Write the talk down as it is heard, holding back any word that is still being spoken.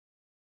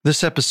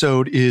This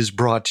episode is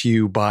brought to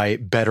you by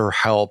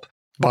BetterHelp.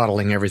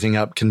 Bottling everything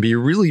up can be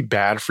really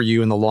bad for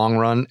you in the long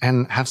run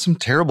and have some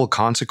terrible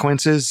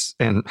consequences.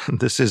 And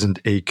this isn't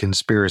a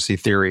conspiracy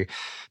theory.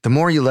 The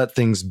more you let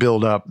things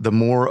build up, the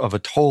more of a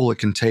toll it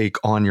can take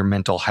on your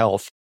mental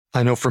health.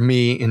 I know for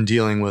me, in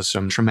dealing with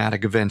some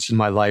traumatic events in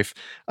my life,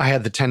 I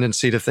had the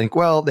tendency to think,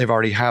 well, they've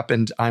already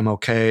happened. I'm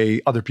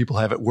okay. Other people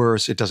have it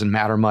worse. It doesn't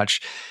matter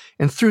much.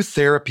 And through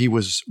therapy,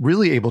 was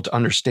really able to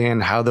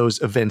understand how those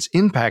events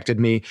impacted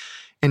me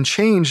and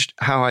changed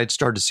how I'd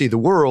started to see the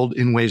world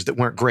in ways that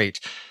weren't great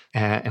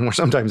and were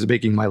sometimes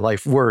making my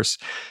life worse.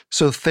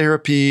 So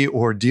therapy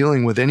or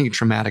dealing with any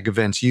traumatic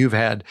events you've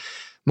had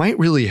might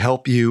really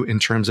help you in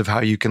terms of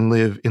how you can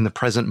live in the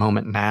present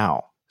moment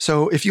now.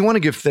 So if you want to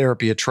give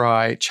therapy a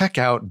try, check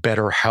out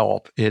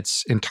BetterHelp.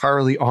 It's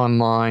entirely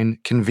online,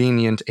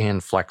 convenient,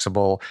 and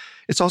flexible.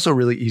 It's also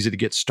really easy to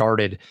get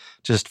started.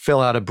 Just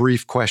fill out a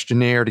brief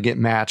questionnaire to get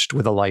matched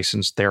with a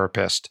licensed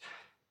therapist.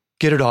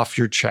 Get it off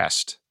your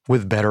chest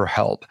with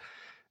BetterHelp.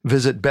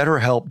 Visit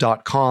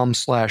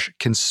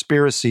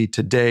betterhelp.com/conspiracy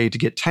today to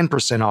get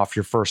 10% off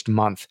your first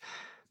month.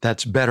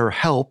 That's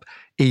BetterHelp,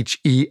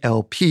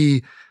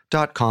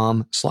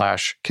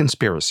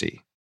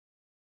 HELP.com/conspiracy.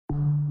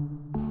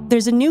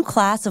 There's a new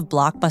class of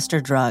blockbuster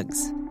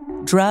drugs.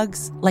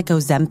 Drugs like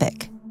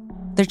Ozempic.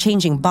 They're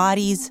changing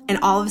bodies. And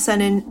all of a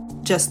sudden,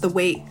 just the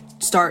weight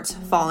starts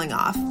falling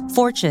off.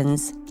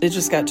 Fortunes. It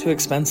just got too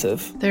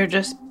expensive. They're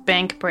just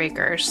bank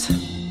breakers.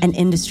 And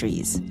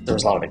industries. There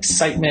was a lot of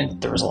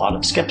excitement. There was a lot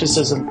of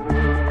skepticism.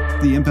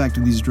 The impact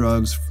of these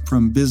drugs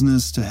from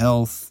business to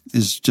health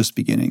is just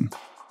beginning.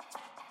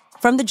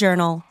 From the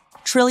Journal,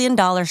 $1 Trillion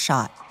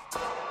Shot.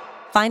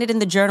 Find it in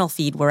the Journal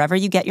feed wherever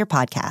you get your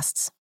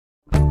podcasts.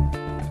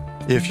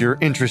 If you're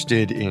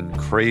interested in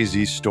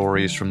crazy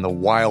stories from the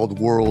wild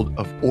world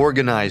of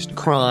organized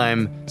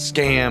crime,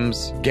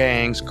 scams,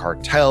 gangs,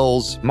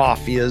 cartels,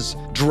 mafias,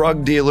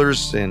 drug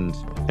dealers, and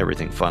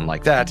everything fun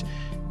like that,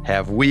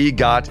 have we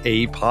got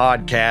a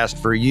podcast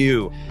for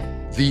you.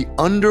 The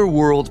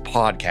Underworld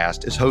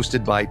podcast is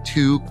hosted by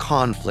two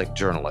conflict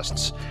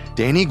journalists,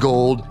 Danny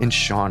Gold and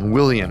Sean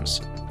Williams,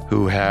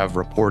 who have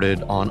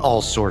reported on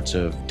all sorts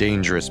of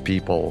dangerous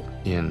people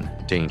in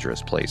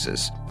dangerous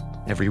places.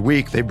 Every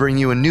week, they bring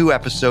you a new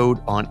episode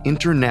on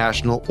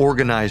international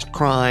organized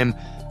crime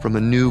from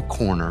a new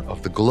corner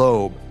of the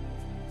globe.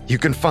 You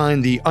can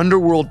find the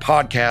Underworld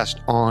podcast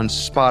on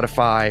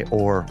Spotify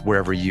or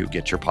wherever you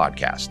get your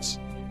podcasts.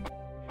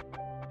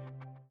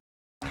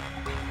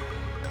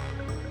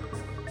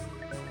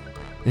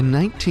 In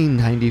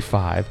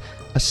 1995,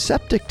 a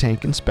septic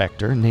tank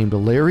inspector named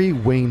Larry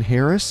Wayne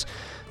Harris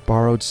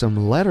borrowed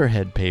some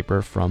letterhead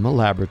paper from a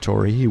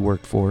laboratory he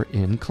worked for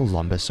in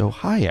Columbus,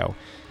 Ohio.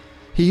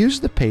 He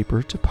used the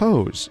paper to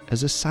pose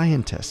as a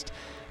scientist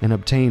and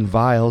obtain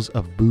vials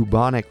of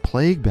bubonic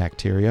plague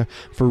bacteria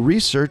for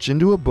research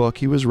into a book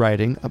he was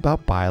writing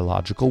about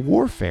biological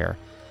warfare.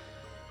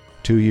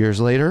 2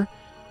 years later,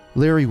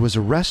 Larry was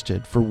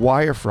arrested for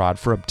wire fraud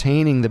for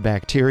obtaining the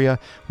bacteria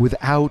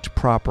without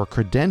proper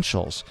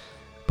credentials.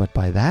 But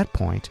by that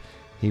point,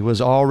 he was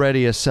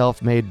already a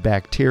self-made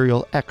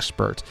bacterial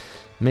expert,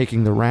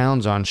 making the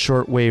rounds on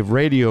shortwave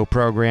radio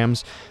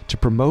programs to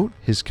promote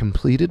his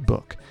completed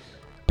book,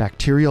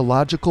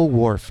 Bacteriological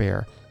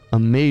Warfare, a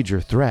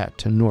Major Threat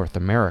to North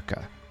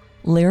America.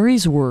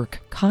 Larry's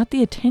work caught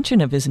the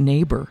attention of his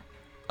neighbor,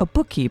 a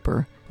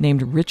bookkeeper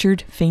named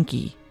Richard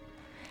Finke.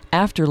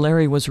 After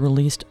Larry was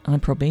released on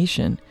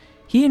probation,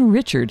 he and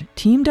Richard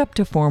teamed up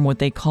to form what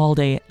they called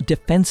a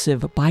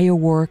defensive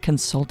biowar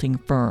consulting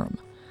firm.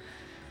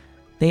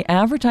 They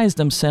advertised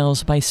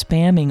themselves by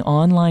spamming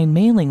online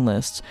mailing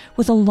lists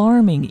with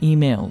alarming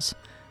emails.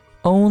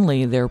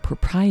 Only their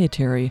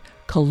proprietary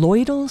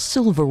colloidal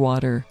silver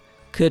water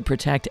could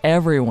protect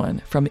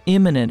everyone from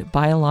imminent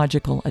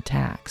biological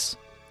attacks.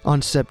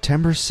 On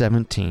September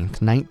 17,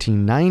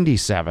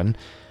 1997,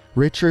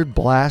 Richard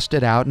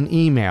blasted out an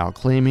email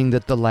claiming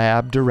that the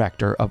lab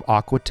director of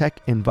Aquatech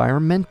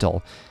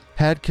Environmental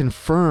had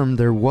confirmed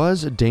there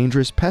was a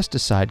dangerous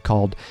pesticide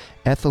called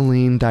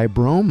ethylene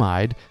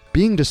dibromide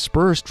being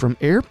dispersed from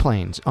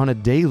airplanes on a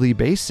daily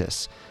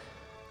basis.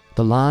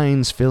 The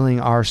lines filling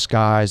our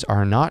skies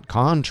are not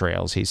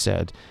contrails, he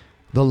said.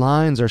 The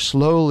lines are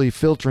slowly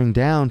filtering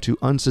down to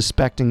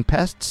unsuspecting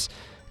pests,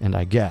 and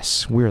I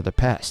guess we're the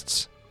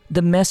pests.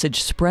 The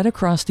message spread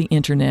across the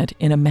internet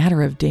in a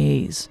matter of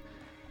days.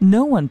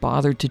 No one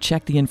bothered to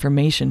check the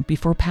information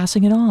before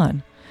passing it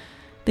on.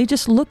 They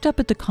just looked up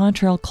at the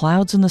contrail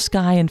clouds in the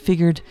sky and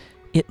figured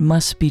it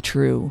must be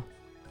true.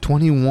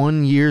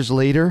 21 years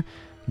later,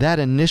 that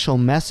initial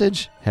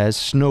message has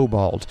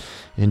snowballed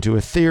into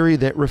a theory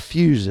that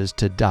refuses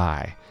to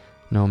die,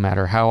 no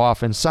matter how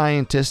often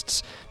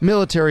scientists,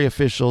 military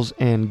officials,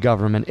 and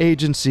government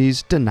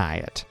agencies deny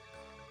it.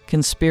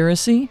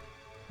 Conspiracy?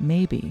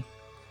 Maybe.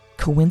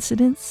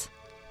 Coincidence?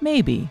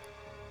 Maybe.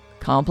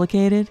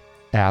 Complicated?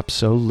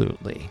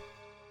 Absolutely.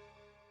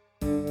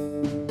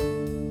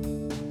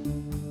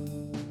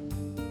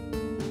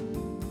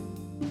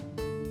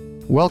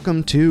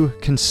 Welcome to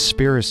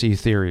Conspiracy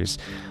Theories,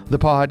 the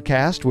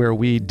podcast where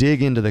we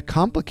dig into the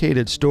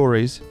complicated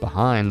stories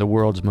behind the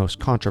world's most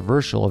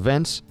controversial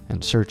events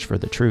and search for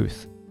the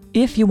truth.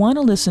 If you want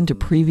to listen to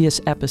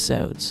previous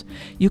episodes,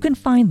 you can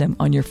find them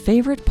on your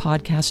favorite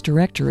podcast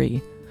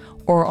directory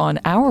or on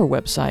our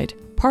website,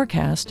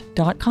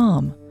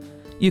 parcast.com.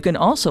 You can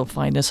also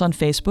find us on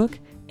Facebook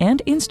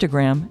and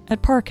Instagram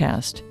at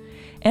Parcast,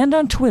 and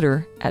on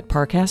Twitter at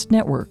Parcast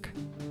Network.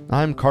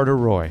 I'm Carter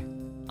Roy.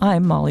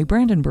 I'm Molly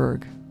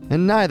Brandenburg.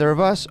 And neither of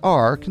us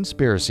are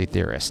conspiracy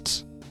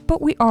theorists.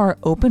 But we are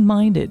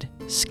open-minded,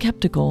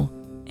 skeptical,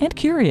 and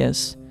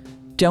curious.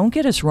 Don't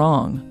get us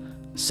wrong.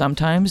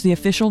 Sometimes the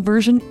official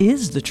version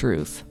is the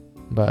truth.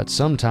 But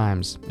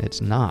sometimes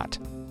it's not.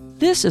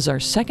 This is our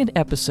second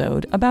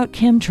episode about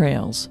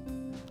chemtrails.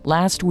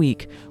 Last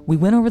week, we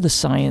went over the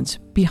science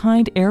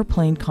behind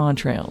airplane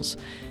contrails,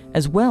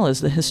 as well as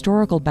the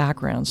historical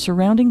background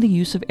surrounding the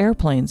use of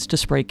airplanes to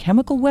spray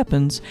chemical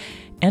weapons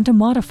and to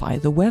modify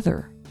the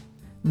weather.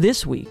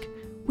 This week,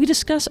 we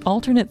discuss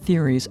alternate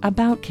theories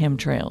about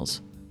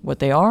chemtrails, what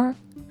they are,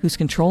 who's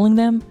controlling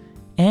them,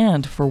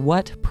 and for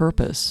what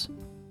purpose.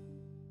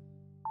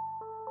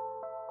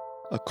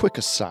 A quick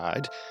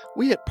aside,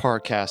 we at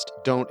Parcast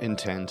don't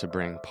intend to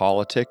bring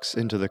politics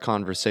into the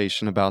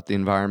conversation about the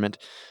environment.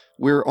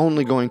 We're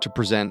only going to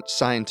present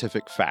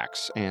scientific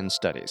facts and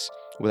studies,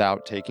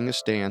 without taking a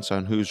stance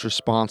on who's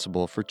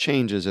responsible for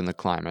changes in the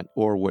climate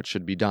or what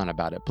should be done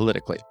about it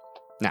politically.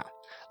 Now,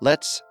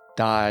 let's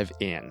dive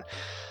in.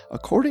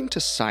 According to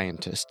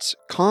scientists,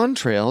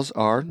 contrails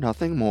are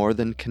nothing more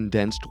than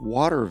condensed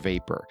water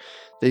vapor.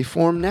 They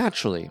form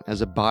naturally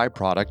as a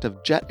byproduct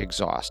of jet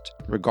exhaust,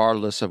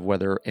 regardless of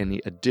whether any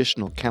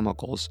additional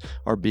chemicals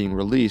are being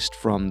released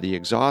from the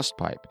exhaust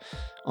pipe.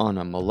 On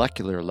a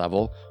molecular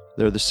level,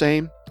 they're the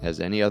same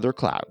as any other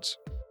clouds.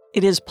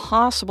 It is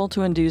possible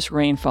to induce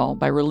rainfall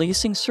by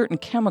releasing certain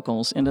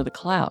chemicals into the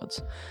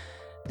clouds.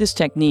 This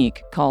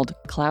technique, called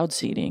cloud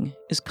seeding,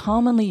 is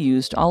commonly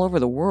used all over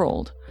the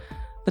world.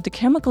 But the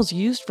chemicals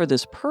used for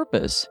this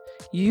purpose,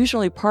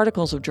 usually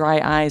particles of dry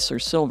ice or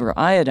silver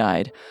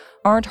iodide,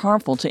 aren't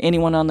harmful to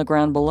anyone on the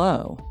ground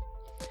below.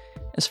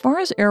 As far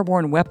as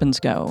airborne weapons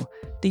go,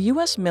 the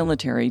U.S.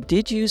 military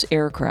did use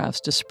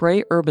aircrafts to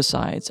spray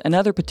herbicides and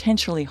other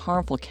potentially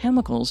harmful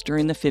chemicals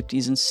during the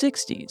 50s and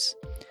 60s.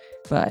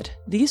 But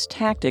these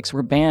tactics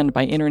were banned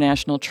by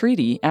international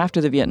treaty after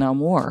the Vietnam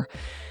War,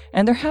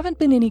 and there haven't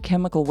been any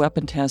chemical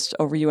weapon tests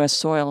over U.S.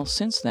 soil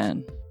since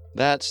then.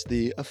 That's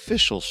the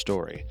official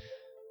story,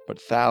 but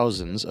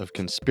thousands of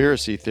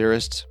conspiracy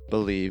theorists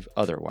believe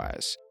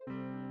otherwise.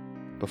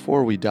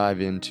 Before we dive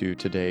into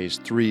today's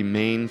three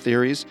main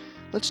theories,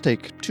 let's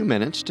take 2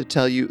 minutes to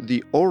tell you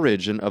the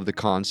origin of the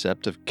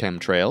concept of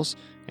chemtrails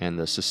and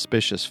the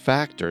suspicious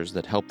factors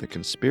that help the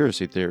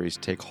conspiracy theories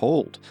take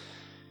hold.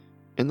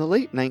 In the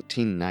late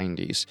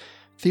 1990s,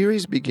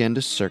 theories began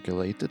to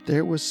circulate that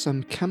there was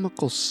some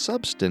chemical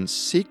substance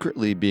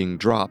secretly being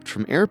dropped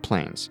from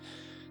airplanes.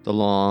 The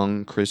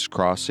long,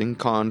 crisscrossing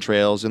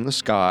contrails in the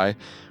sky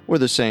were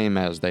the same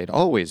as they'd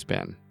always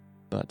been,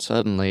 but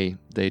suddenly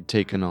they'd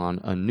taken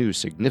on a new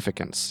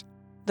significance.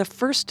 The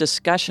first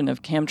discussion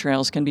of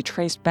chemtrails can be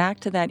traced back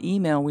to that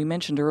email we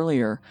mentioned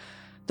earlier,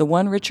 the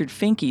one Richard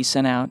Finke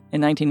sent out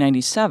in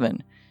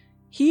 1997.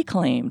 He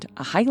claimed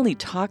a highly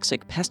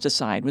toxic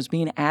pesticide was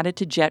being added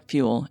to jet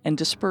fuel and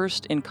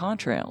dispersed in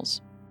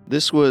contrails.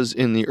 This was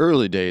in the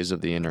early days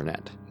of the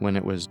internet, when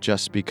it was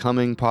just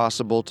becoming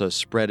possible to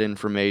spread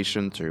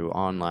information through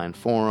online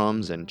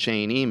forums and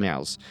chain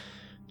emails.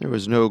 There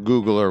was no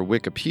Google or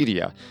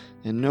Wikipedia,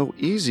 and no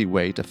easy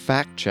way to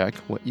fact-check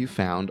what you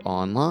found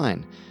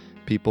online.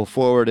 People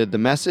forwarded the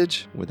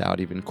message without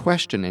even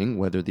questioning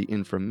whether the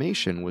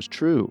information was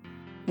true.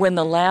 When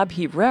the lab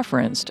he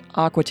referenced,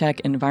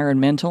 Aquatech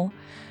Environmental,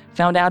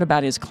 found out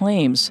about his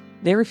claims,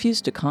 they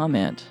refused to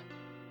comment.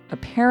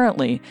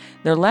 Apparently,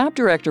 their lab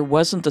director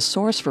wasn't the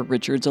source for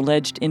Richard's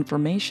alleged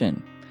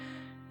information.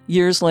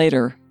 Years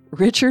later,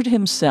 Richard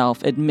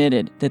himself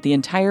admitted that the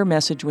entire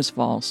message was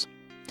false.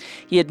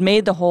 He had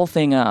made the whole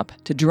thing up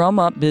to drum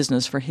up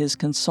business for his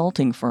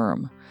consulting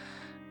firm.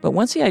 But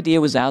once the idea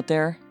was out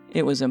there,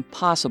 it was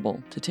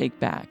impossible to take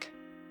back.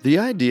 The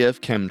idea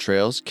of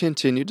chemtrails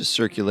continued to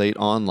circulate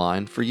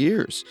online for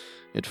years.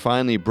 It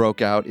finally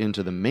broke out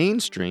into the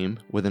mainstream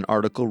with an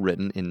article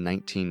written in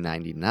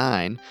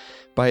 1999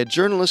 by a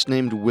journalist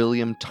named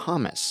William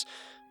Thomas,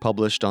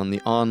 published on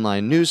the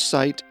online news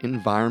site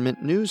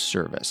Environment News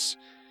Service.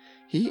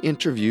 He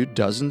interviewed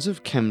dozens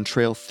of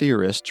chemtrail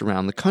theorists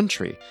around the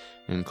country,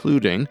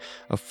 including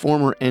a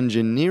former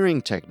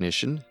engineering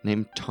technician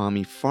named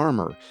Tommy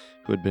Farmer,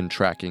 who had been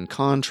tracking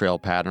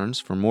contrail patterns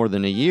for more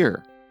than a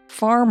year.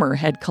 Farmer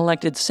had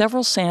collected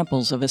several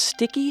samples of a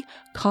sticky,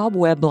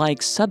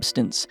 cobweb-like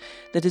substance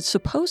that had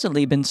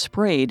supposedly been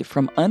sprayed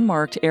from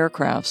unmarked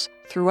aircrafts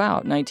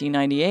throughout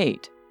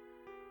 1998.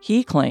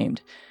 He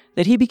claimed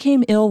that he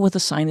became ill with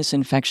a sinus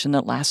infection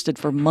that lasted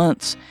for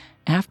months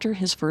after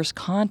his first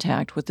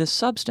contact with this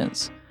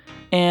substance.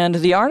 And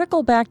the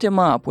article backed him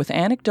up with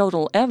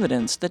anecdotal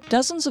evidence that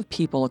dozens of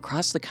people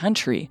across the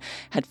country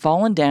had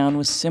fallen down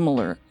with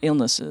similar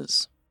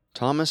illnesses.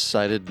 Thomas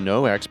cited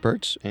no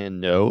experts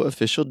and no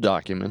official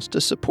documents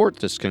to support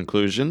this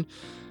conclusion,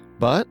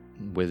 but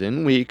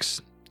within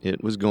weeks,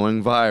 it was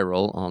going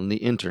viral on the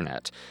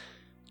internet.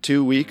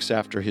 2 weeks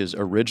after his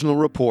original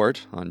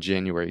report on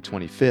January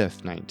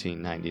 25,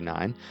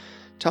 1999,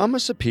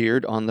 Thomas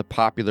appeared on the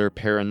popular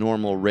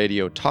paranormal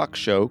radio talk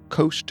show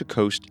Coast to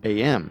Coast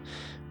AM,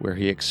 where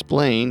he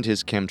explained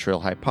his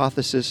chemtrail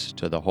hypothesis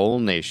to the whole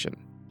nation.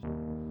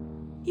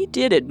 He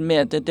did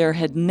admit that there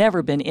had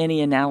never been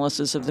any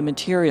analysis of the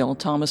material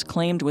Thomas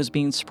claimed was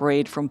being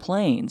sprayed from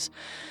planes,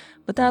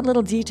 but that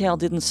little detail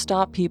didn't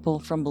stop people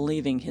from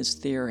believing his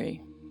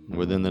theory.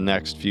 Within the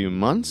next few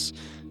months,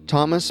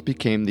 Thomas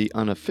became the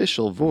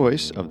unofficial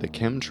voice of the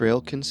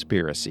chemtrail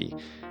conspiracy.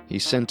 He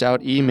sent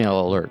out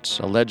email alerts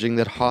alleging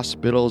that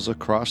hospitals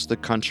across the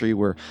country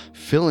were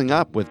filling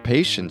up with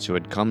patients who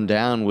had come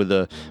down with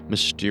a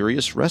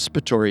mysterious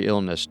respiratory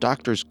illness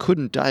doctors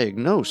couldn't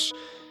diagnose.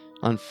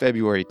 On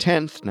February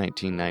 10,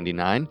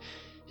 1999,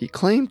 he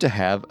claimed to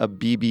have a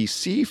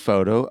BBC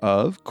photo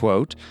of,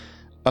 quote,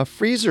 a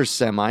freezer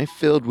semi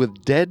filled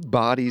with dead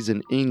bodies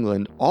in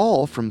England,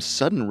 all from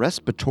sudden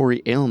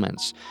respiratory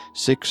ailments.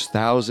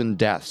 6,000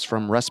 deaths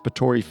from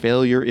respiratory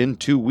failure in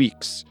 2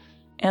 weeks.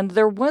 And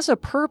there was a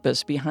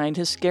purpose behind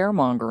his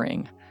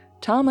scaremongering.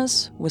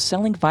 Thomas was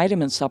selling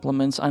vitamin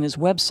supplements on his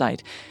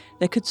website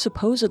that could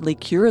supposedly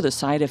cure the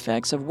side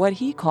effects of what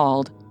he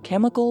called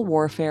chemical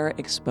warfare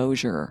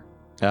exposure.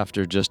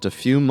 After just a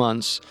few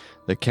months,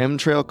 the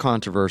chemtrail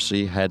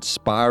controversy had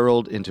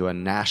spiraled into a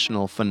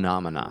national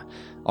phenomena.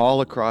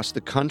 All across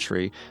the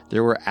country,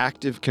 there were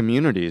active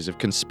communities of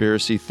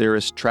conspiracy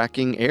theorists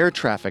tracking air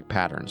traffic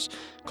patterns,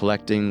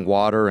 collecting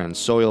water and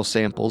soil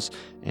samples,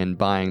 and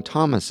buying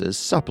Thomas's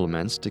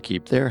supplements to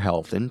keep their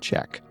health in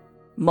check.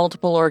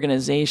 Multiple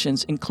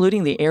organizations,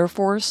 including the Air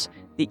Force,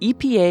 the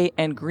EPA,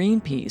 and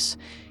Greenpeace,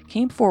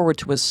 came forward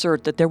to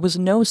assert that there was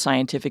no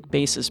scientific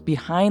basis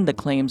behind the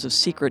claims of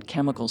secret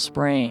chemical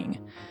spraying.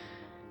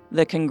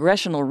 The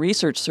Congressional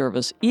Research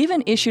Service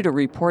even issued a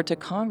report to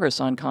Congress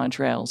on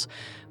contrails,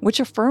 which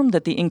affirmed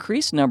that the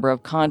increased number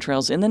of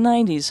contrails in the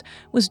 90s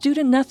was due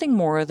to nothing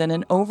more than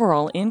an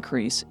overall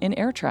increase in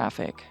air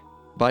traffic.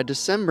 By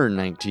December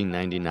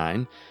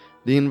 1999,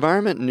 the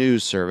Environment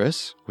News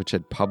Service, which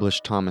had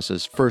published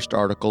Thomas's first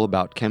article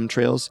about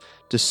chemtrails,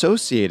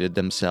 dissociated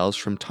themselves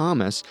from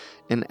Thomas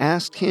and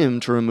asked him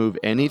to remove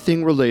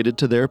anything related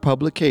to their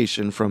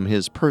publication from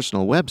his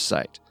personal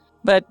website.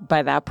 But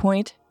by that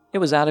point, it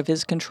was out of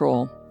his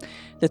control.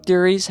 The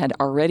theories had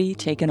already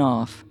taken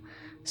off.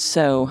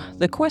 So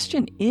the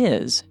question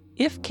is,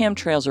 if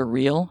chemtrails are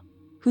real,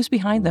 who's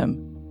behind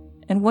them?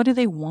 And what do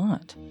they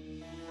want?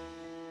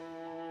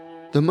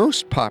 The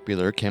most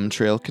popular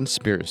chemtrail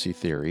conspiracy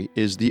theory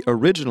is the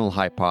original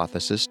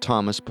hypothesis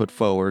Thomas put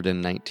forward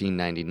in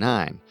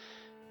 1999.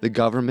 The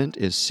government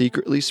is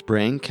secretly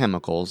spraying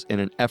chemicals in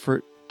an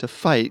effort to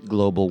fight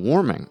global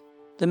warming.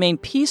 The main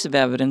piece of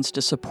evidence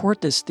to support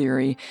this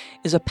theory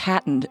is a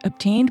patent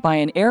obtained by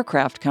an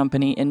aircraft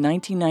company in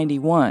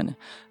 1991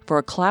 for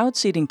a cloud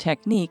seeding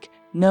technique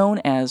known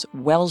as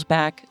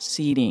Welsbach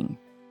seeding.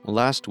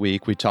 Last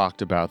week, we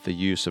talked about the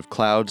use of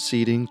cloud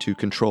seeding to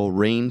control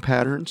rain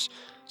patterns.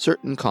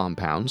 Certain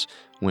compounds,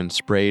 when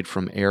sprayed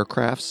from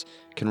aircrafts,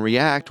 can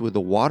react with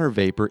the water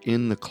vapor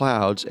in the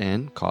clouds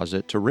and cause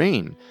it to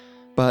rain.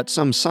 But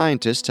some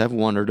scientists have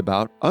wondered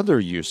about other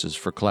uses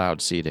for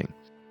cloud seeding.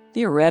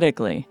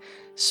 Theoretically,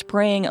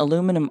 spraying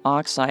aluminum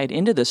oxide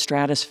into the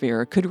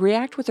stratosphere could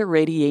react with the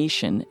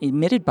radiation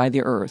emitted by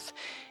the Earth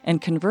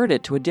and convert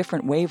it to a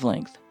different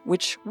wavelength,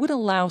 which would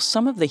allow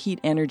some of the heat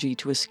energy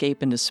to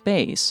escape into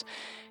space,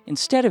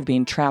 instead of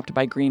being trapped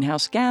by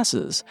greenhouse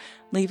gases,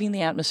 leaving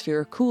the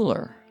atmosphere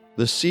cooler.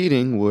 The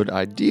seeding would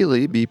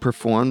ideally be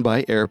performed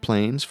by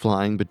airplanes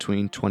flying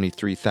between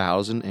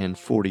 23,000 and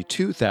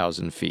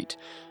 42,000 feet,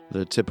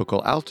 the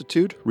typical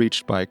altitude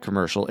reached by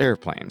commercial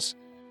airplanes.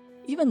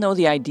 Even though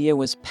the idea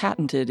was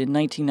patented in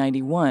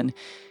 1991,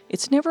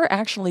 it's never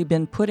actually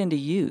been put into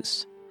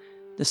use.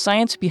 The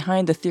science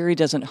behind the theory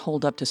doesn't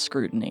hold up to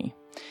scrutiny.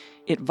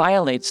 It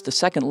violates the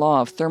second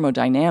law of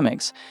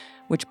thermodynamics,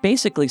 which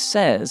basically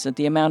says that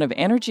the amount of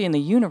energy in the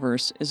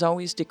universe is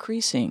always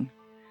decreasing.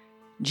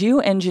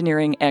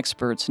 Geoengineering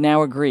experts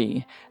now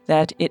agree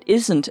that it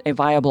isn't a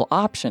viable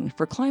option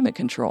for climate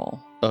control.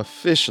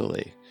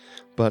 Officially.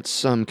 But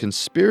some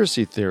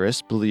conspiracy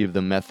theorists believe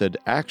the method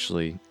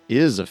actually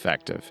is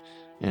effective,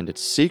 and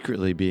it's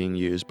secretly being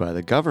used by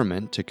the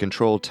government to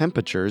control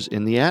temperatures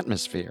in the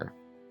atmosphere.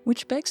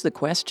 Which begs the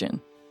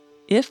question,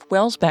 if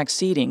Welsbach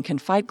seeding can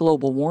fight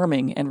global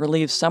warming and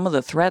relieve some of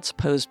the threats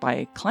posed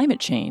by climate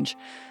change,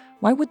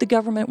 why would the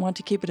government want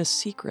to keep it a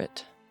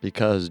secret?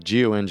 Because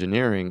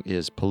geoengineering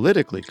is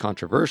politically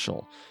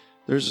controversial.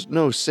 There's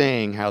no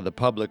saying how the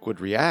public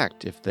would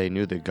react if they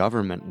knew the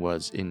government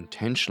was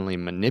intentionally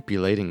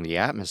manipulating the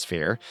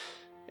atmosphere.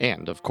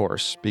 And, of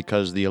course,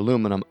 because the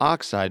aluminum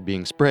oxide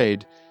being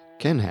sprayed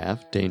can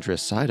have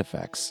dangerous side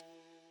effects.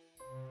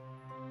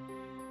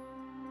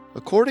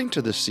 According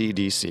to the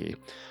CDC,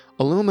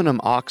 aluminum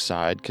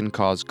oxide can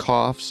cause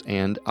coughs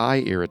and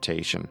eye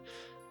irritation.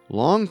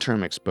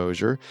 Long-term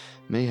exposure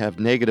may have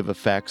negative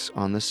effects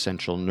on the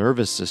central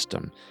nervous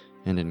system,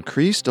 and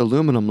increased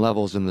aluminum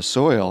levels in the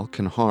soil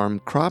can harm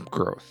crop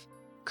growth.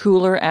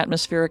 Cooler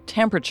atmospheric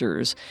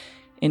temperatures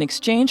in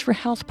exchange for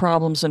health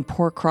problems and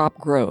poor crop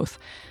growth.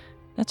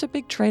 That's a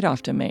big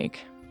trade-off to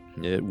make.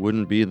 It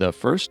wouldn't be the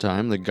first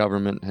time the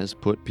government has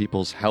put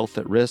people's health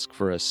at risk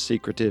for a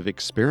secretive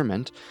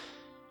experiment.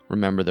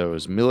 Remember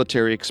those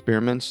military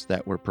experiments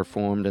that were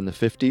performed in the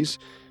 50s,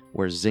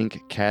 where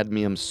zinc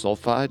cadmium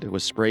sulfide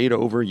was sprayed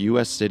over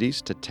U.S.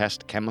 cities to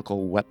test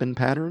chemical weapon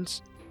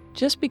patterns?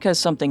 Just because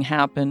something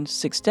happened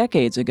 6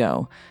 decades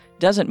ago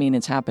doesn't mean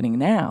it's happening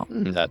now.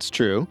 That's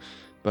true,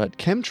 but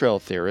chemtrail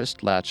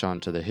theorists latch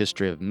onto the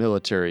history of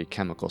military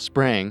chemical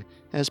spraying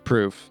as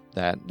proof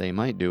that they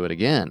might do it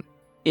again.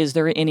 Is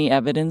there any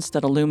evidence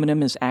that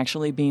aluminum is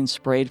actually being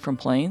sprayed from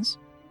planes?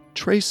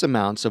 Trace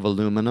amounts of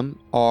aluminum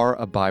are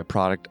a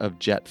byproduct of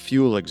jet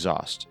fuel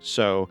exhaust,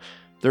 so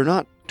they're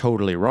not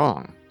totally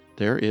wrong.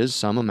 There is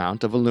some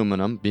amount of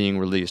aluminum being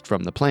released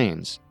from the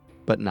planes,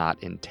 but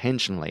not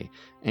intentionally,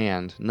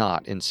 and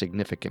not in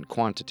significant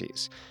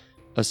quantities.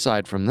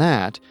 Aside from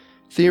that,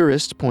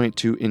 theorists point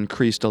to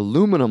increased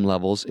aluminum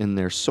levels in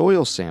their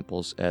soil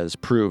samples as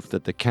proof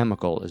that the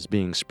chemical is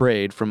being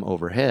sprayed from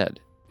overhead.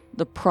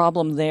 The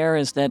problem there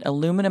is that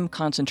aluminum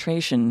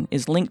concentration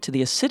is linked to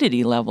the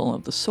acidity level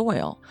of the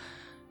soil.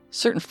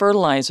 Certain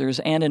fertilizers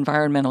and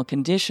environmental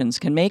conditions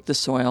can make the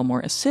soil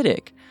more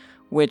acidic,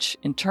 which,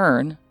 in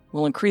turn,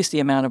 will increase the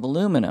amount of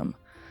aluminum.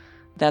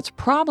 That's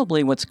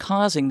probably what's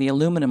causing the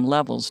aluminum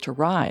levels to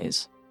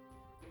rise.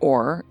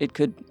 Or it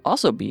could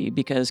also be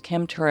because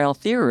chemtrail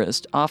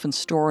theorists often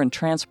store and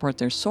transport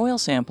their soil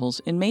samples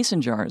in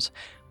mason jars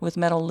with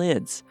metal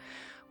lids,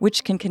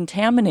 which can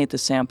contaminate the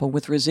sample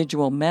with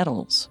residual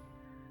metals.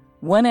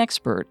 One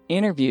expert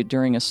interviewed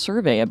during a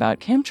survey about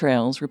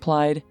chemtrails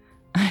replied,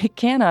 "I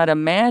cannot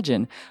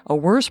imagine a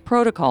worse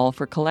protocol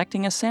for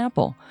collecting a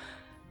sample.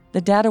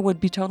 The data would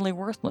be totally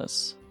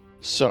worthless."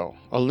 So,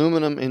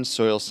 aluminum in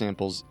soil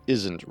samples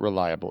isn't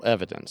reliable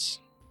evidence.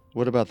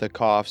 What about the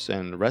coughs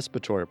and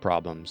respiratory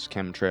problems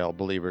chemtrail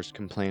believers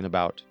complain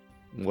about?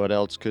 What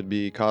else could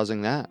be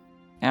causing that?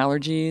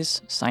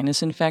 Allergies,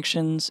 sinus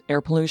infections,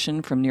 air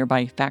pollution from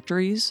nearby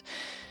factories,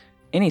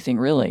 anything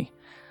really.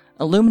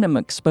 Aluminum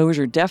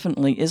exposure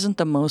definitely isn't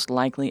the most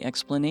likely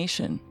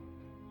explanation.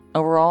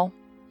 Overall,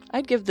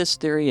 I'd give this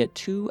theory a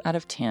 2 out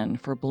of 10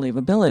 for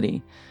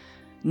believability.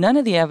 None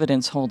of the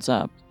evidence holds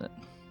up.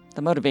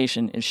 The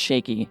motivation is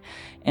shaky,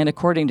 and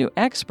according to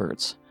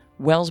experts,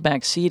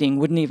 Wells-back seeding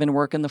wouldn't even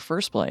work in the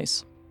first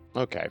place.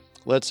 Okay,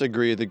 let's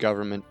agree the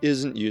government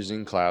isn't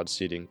using cloud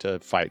seeding to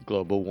fight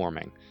global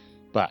warming.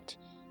 But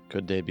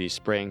could they be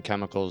spraying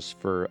chemicals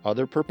for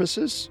other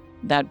purposes?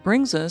 That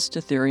brings us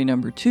to theory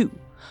number 2.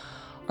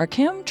 Are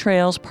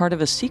chemtrails part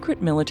of a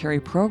secret military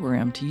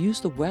program to use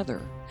the weather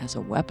as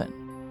a weapon?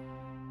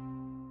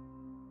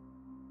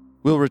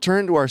 We'll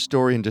return to our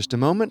story in just a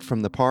moment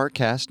from the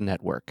Parcast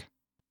Network.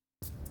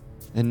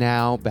 And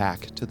now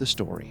back to the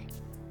story.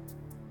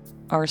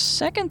 Our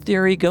second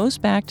theory goes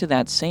back to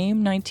that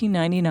same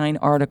 1999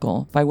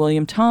 article by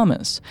William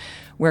Thomas,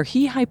 where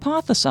he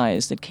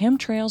hypothesized that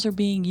chemtrails are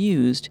being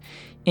used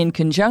in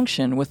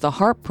conjunction with the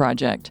HARP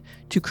project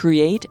to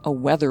create a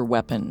weather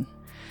weapon.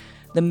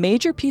 The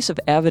major piece of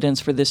evidence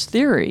for this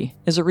theory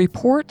is a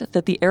report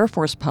that the Air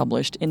Force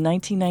published in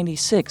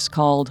 1996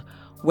 called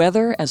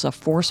Weather as a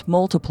Force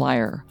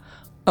Multiplier,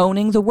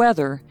 Owning the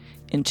Weather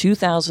in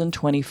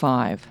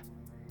 2025.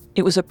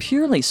 It was a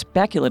purely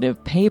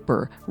speculative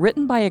paper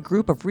written by a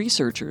group of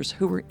researchers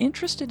who were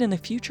interested in the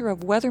future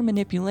of weather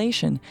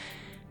manipulation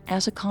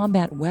as a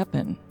combat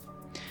weapon.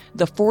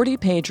 The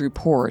 40-page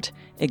report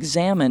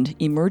examined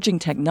emerging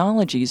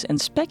technologies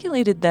and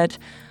speculated that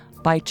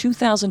by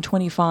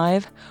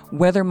 2025,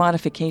 weather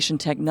modification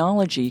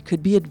technology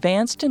could be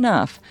advanced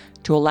enough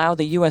to allow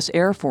the U.S.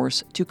 Air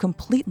Force to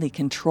completely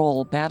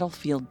control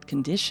battlefield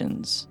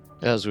conditions.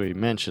 As we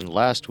mentioned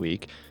last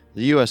week,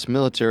 the U.S.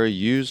 military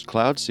used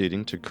cloud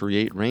seeding to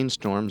create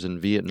rainstorms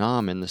in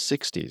Vietnam in the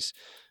 60s.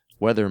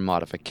 Weather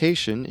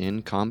modification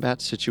in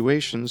combat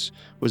situations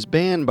was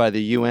banned by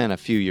the UN a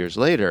few years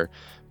later,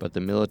 but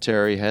the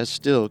military has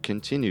still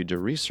continued to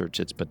research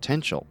its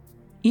potential.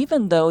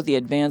 Even though the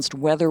advanced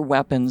weather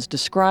weapons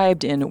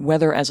described in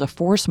Weather as a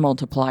Force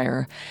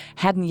Multiplier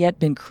hadn't yet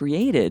been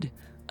created,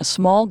 a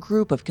small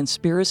group of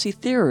conspiracy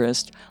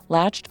theorists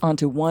latched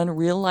onto one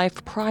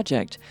real-life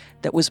project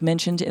that was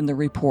mentioned in the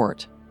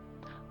report.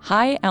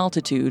 High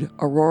Altitude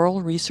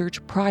Auroral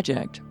Research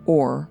Project,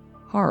 or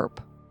HARP.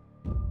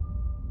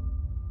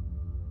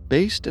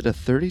 Based at a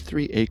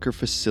 33-acre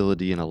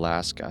facility in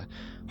Alaska,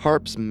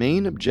 HARP's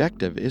main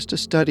objective is to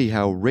study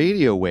how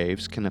radio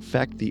waves can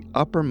affect the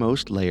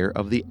uppermost layer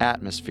of the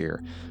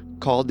atmosphere,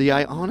 called the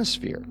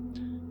ionosphere.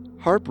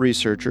 HARP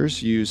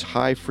researchers use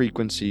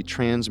high-frequency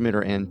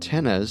transmitter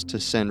antennas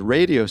to send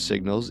radio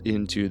signals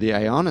into the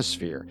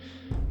ionosphere.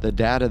 The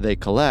data they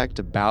collect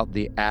about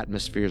the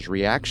atmosphere's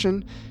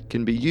reaction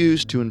can be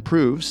used to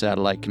improve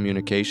satellite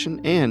communication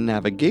and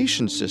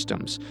navigation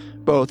systems,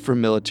 both for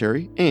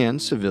military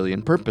and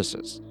civilian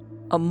purposes.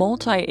 A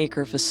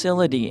multi-acre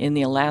facility in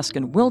the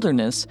Alaskan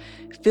wilderness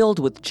filled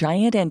with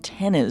giant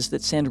antennas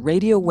that send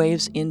radio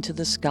waves into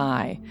the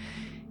sky.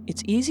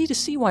 It's easy to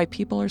see why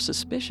people are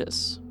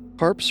suspicious.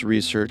 HAARP's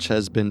research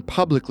has been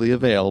publicly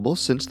available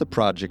since the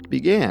project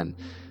began,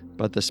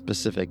 but the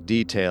specific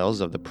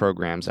details of the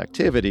program's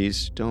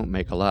activities don't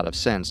make a lot of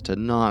sense to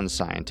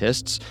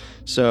non-scientists,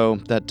 so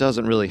that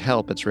doesn't really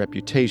help its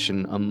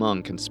reputation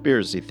among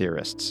conspiracy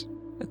theorists.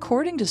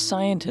 According to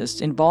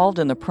scientists involved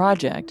in the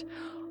project,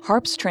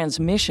 HAARP's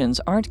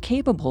transmissions aren't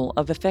capable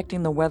of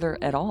affecting the weather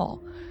at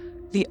all.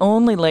 The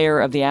only layer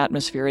of the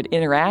atmosphere it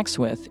interacts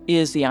with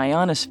is the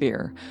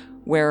ionosphere,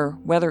 where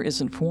weather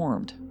isn't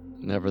formed.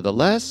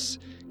 Nevertheless,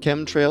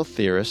 chemtrail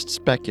theorists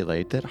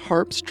speculate that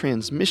HAARP's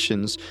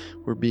transmissions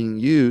were being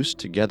used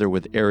together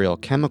with aerial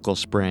chemical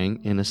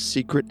spraying in a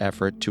secret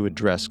effort to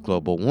address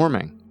global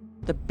warming.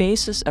 The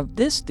basis of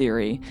this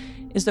theory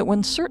is that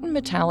when certain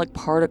metallic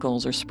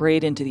particles are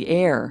sprayed into the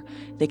air,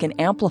 they can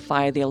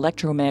amplify the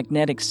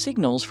electromagnetic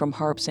signals from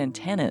HAARP's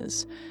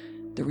antennas.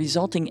 The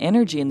resulting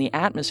energy in the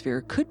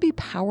atmosphere could be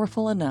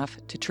powerful enough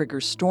to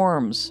trigger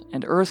storms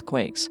and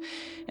earthquakes,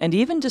 and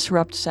even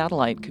disrupt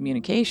satellite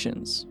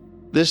communications.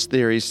 This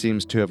theory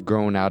seems to have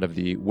grown out of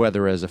the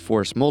Weather as a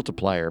Force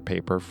Multiplier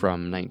paper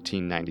from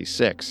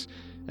 1996,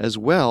 as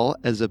well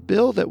as a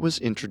bill that was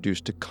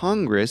introduced to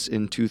Congress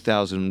in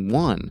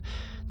 2001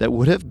 that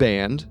would have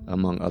banned,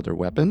 among other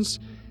weapons,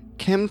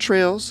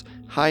 chemtrails,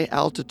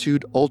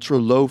 high-altitude,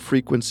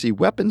 ultra-low-frequency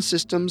weapon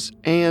systems,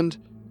 and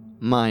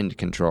mind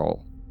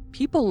control.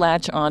 People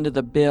latch onto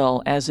the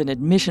bill as an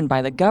admission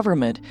by the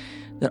government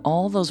that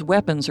all those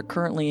weapons are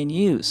currently in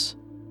use.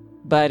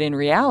 But in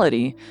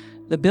reality,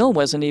 the bill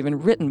wasn't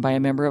even written by a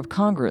member of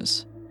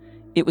Congress.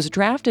 It was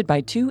drafted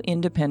by two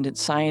independent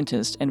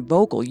scientists and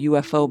vocal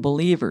UFO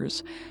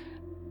believers,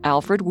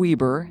 Alfred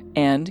Weber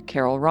and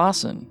Carol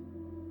Rawson.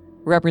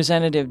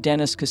 Representative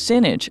Dennis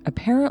Kucinich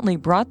apparently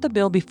brought the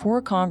bill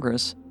before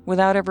Congress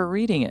without ever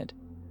reading it.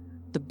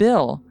 The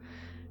bill,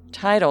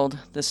 titled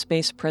the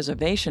Space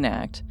Preservation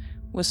Act,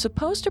 was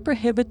supposed to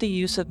prohibit the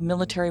use of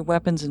military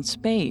weapons in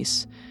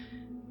space.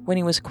 When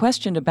he was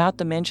questioned about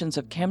the mentions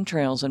of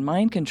chemtrails and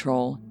mind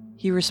control,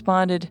 he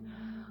responded,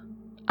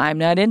 "I'm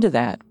not into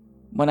that.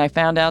 When I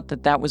found out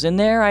that that was in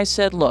there, I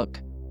said,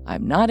 look,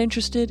 I'm not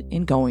interested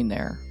in going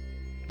there."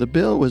 The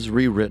bill was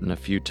rewritten a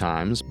few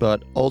times,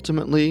 but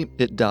ultimately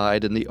it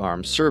died in the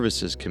Armed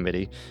Services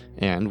Committee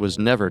and was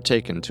never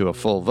taken to a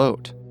full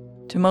vote.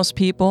 To most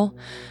people,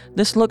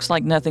 this looks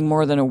like nothing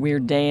more than a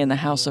weird day in the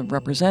House of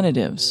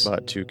Representatives.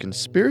 But to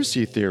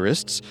conspiracy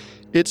theorists,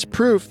 it's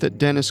proof that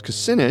Dennis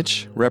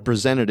Kucinich,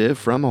 representative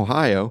from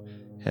Ohio,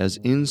 has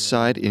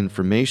inside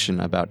information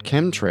about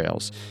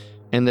chemtrails,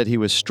 and that he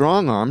was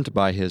strong-armed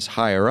by his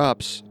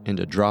higher-ups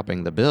into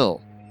dropping the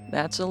bill.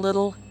 That's a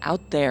little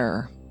out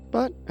there.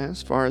 But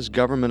as far as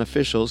government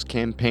officials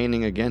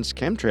campaigning against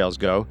chemtrails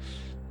go,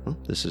 well,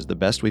 this is the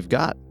best we've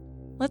got.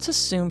 Let's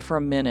assume for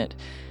a minute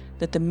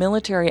that the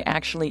military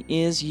actually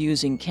is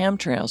using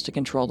chemtrails to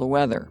control the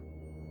weather.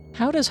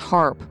 How does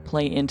HAARP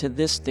play into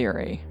this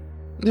theory?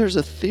 There's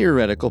a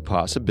theoretical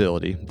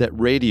possibility that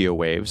radio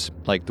waves,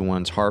 like the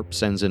ones HAARP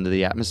sends into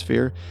the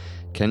atmosphere,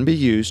 can be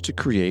used to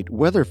create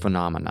weather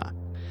phenomena.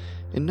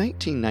 In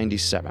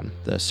 1997,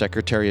 the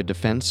Secretary of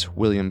Defense,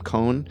 William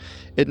Cohn,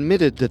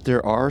 admitted that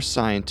there are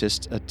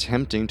scientists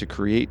attempting to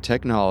create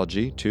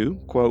technology to,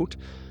 quote,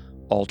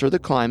 alter the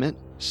climate,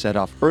 set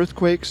off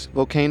earthquakes,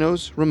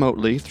 volcanoes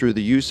remotely through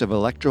the use of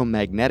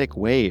electromagnetic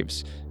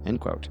waves,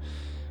 end quote.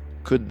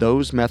 Could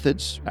those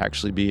methods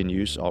actually be in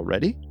use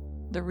already?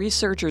 The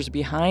researchers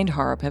behind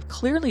HAARP have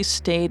clearly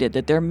stated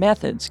that their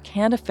methods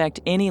can't affect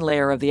any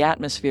layer of the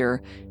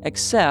atmosphere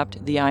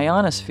except the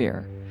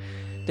ionosphere.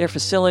 Their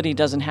facility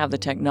doesn't have the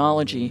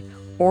technology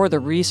or the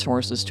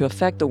resources to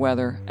affect the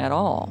weather at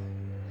all.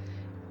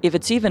 If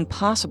it's even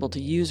possible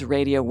to use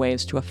radio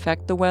waves to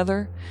affect the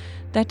weather,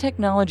 that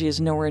technology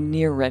is nowhere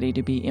near ready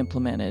to be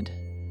implemented.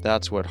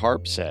 That's what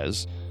HAARP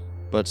says,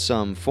 but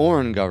some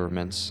foreign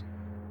governments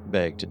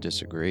beg to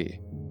disagree.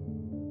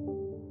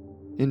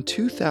 In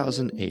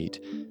 2008,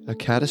 a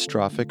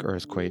catastrophic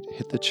earthquake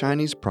hit the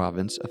Chinese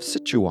province of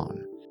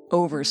Sichuan.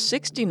 Over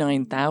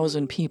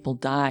 69,000 people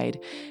died,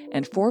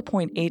 and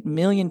 4.8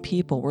 million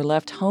people were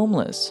left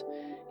homeless.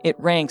 It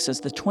ranks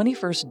as the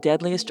 21st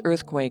deadliest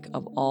earthquake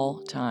of all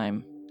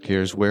time.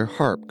 Here's where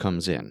HAARP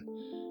comes in.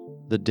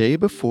 The day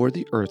before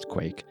the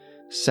earthquake,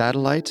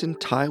 satellites in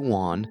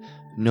Taiwan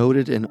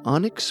noted an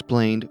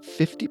unexplained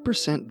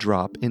 50%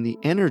 drop in the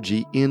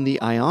energy in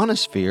the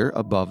ionosphere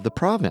above the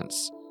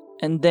province.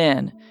 And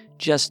then,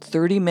 just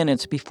 30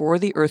 minutes before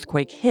the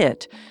earthquake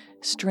hit,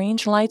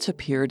 strange lights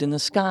appeared in the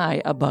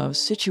sky above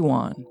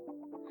Sichuan.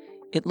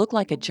 It looked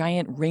like a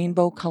giant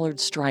rainbow-colored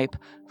stripe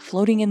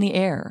floating in the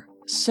air,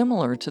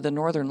 similar to the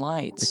northern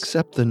lights.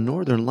 Except the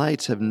northern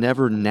lights have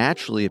never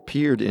naturally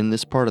appeared in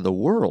this part of the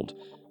world.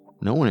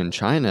 no one in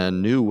China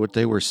knew what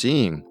they were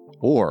seeing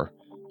or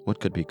what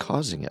could be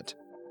causing it.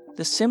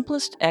 The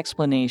simplest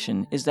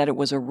explanation is that it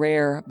was a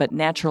rare but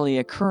naturally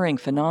occurring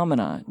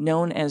phenomena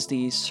known as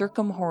the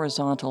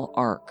circumhorizontal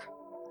arc.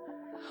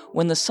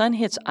 When the sun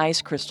hits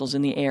ice crystals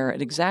in the air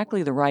at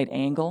exactly the right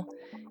angle,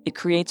 it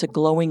creates a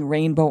glowing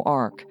rainbow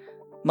arc,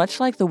 much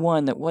like the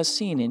one that was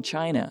seen in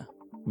China.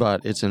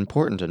 But it's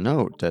important to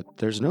note that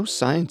there's no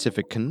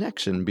scientific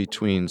connection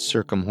between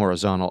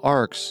circumhorizontal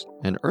arcs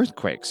and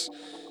earthquakes.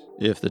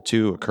 If the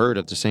two occurred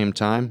at the same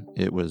time,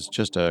 it was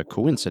just a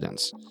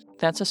coincidence.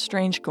 That's a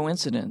strange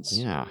coincidence.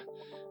 Yeah,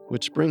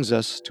 which brings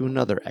us to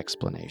another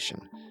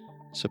explanation.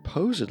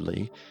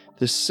 Supposedly,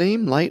 the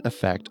same light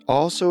effect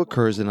also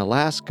occurs in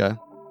Alaska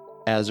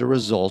as a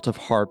result of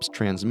HAARP's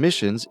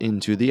transmissions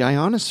into the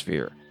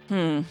ionosphere.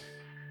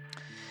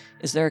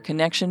 Is there a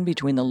connection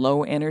between the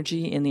low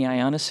energy in the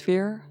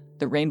ionosphere,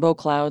 the rainbow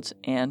clouds,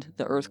 and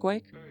the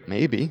earthquake?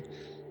 Maybe.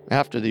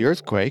 After the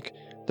earthquake,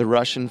 the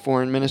Russian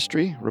Foreign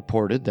Ministry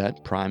reported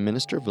that Prime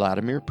Minister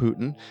Vladimir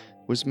Putin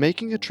was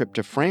making a trip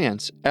to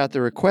France at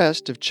the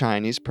request of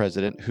Chinese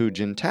President Hu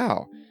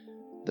Jintao.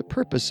 The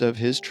purpose of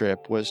his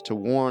trip was to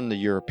warn the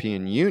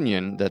European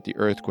Union that the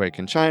earthquake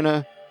in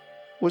China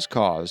was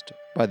caused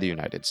by the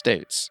United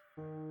States.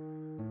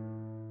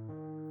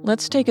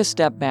 Let's take a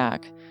step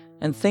back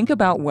and think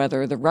about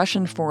whether the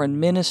Russian Foreign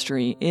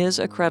Ministry is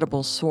a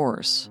credible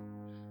source.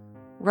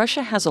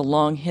 Russia has a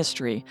long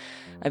history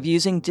of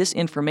using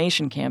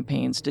disinformation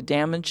campaigns to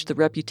damage the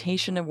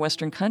reputation of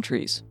Western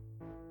countries.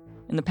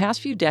 In the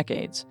past few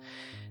decades,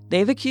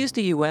 they've accused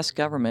the U.S.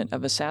 government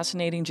of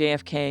assassinating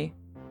JFK,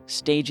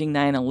 staging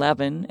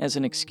 9/11 as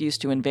an excuse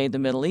to invade the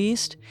Middle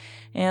East,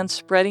 and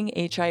spreading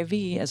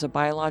HIV as a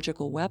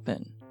biological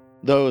weapon.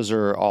 Those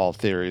are all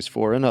theories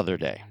for another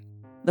day.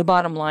 The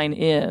bottom line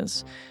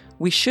is,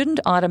 we shouldn't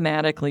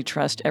automatically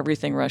trust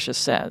everything Russia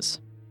says.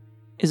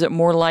 Is it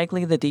more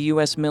likely that the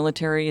U.S.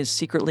 military is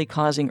secretly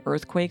causing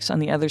earthquakes on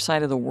the other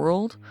side of the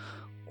world,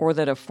 or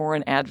that a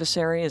foreign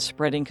adversary is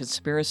spreading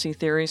conspiracy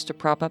theories to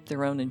prop up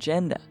their own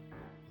agenda?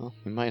 Well,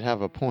 you might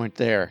have a point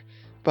there,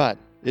 but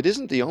it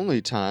isn't the only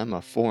time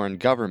a foreign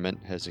government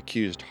has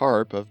accused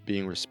HAARP of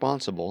being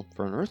responsible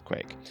for an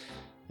earthquake.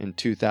 In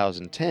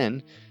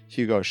 2010,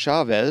 Hugo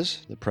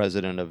Chavez, the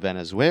president of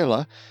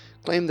Venezuela,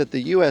 claimed that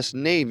the U.S.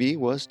 Navy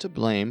was to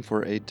blame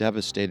for a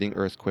devastating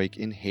earthquake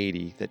in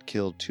Haiti that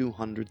killed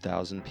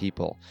 200,000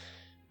 people.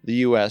 The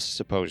U.S.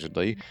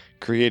 supposedly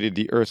created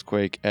the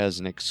earthquake as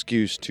an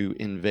excuse to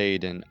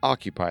invade and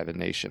occupy the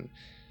nation.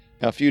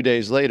 A few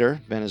days later,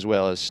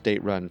 Venezuela's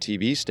state-run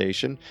TV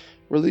station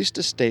released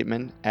a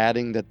statement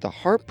adding that the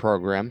HAARP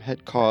program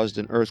had caused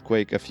an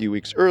earthquake a few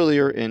weeks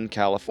earlier in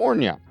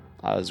California,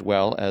 as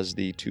well as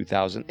the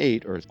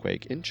 2008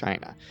 earthquake in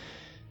China.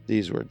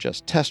 These were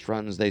just test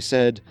runs, they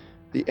said.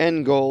 The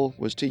end goal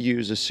was to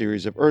use a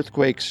series of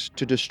earthquakes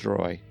to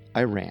destroy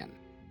Iran.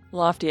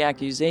 Lofty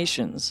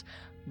accusations,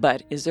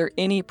 but is there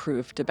any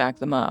proof to back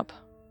them up?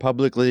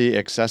 Publicly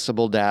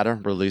accessible data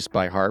released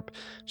by HAARP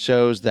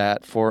shows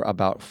that for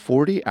about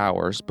 40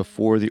 hours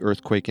before the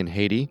earthquake in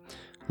Haiti,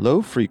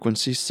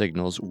 low-frequency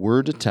signals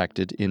were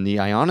detected in the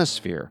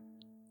ionosphere.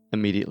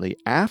 Immediately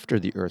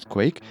after the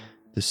earthquake,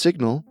 the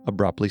signal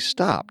abruptly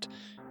stopped,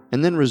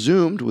 and then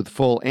resumed with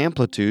full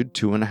amplitude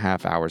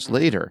 2.5 hours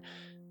later,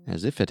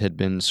 as if it had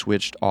been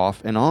switched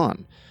off and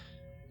on.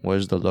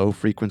 Was the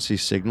low-frequency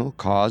signal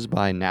caused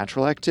by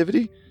natural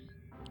activity,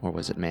 or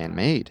was it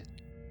man-made?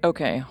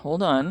 Okay,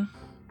 hold on.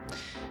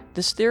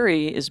 This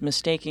theory is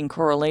mistaking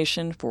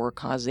correlation for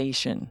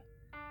causation.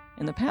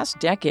 In the past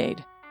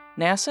decade,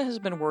 NASA has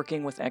been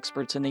working with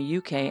experts in the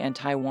UK and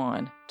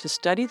Taiwan to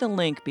study the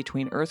link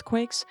between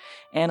earthquakes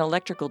and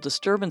electrical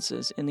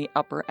disturbances in the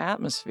upper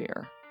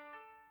atmosphere.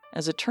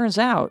 As it turns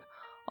out,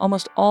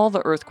 almost all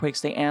the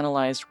earthquakes they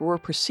analyzed were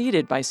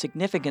preceded by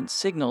significant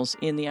signals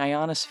in the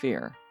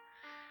ionosphere.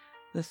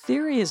 The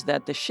theory is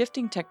that the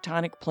shifting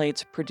tectonic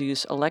plates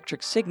produce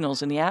electric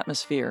signals in the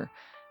atmosphere,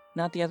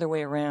 not the other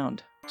way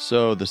around.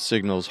 So the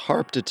signals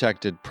HAARP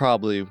detected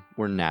probably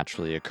were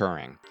naturally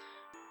occurring.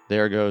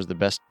 There goes the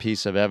best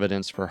piece of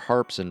evidence for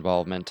HAARP's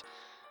involvement.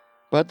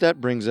 But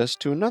that brings us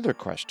to another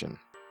question.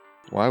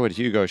 Why would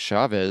Hugo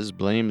Chavez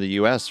blame the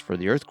U.S. for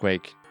the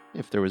earthquake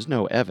if there was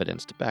no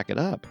evidence to back it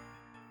up?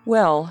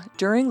 Well,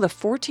 during the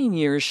 14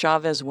 years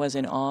Chavez was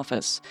in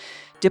office,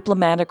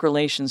 diplomatic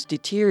relations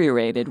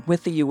deteriorated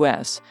with the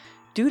U.S.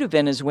 due to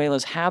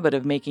Venezuela's habit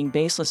of making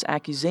baseless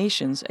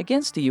accusations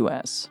against the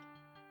U.S.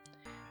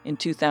 In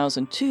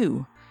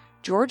 2002,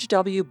 George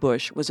W.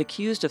 Bush was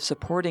accused of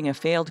supporting a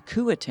failed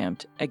coup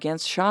attempt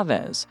against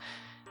Chavez.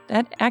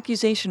 That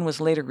accusation was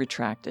later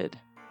retracted.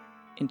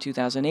 In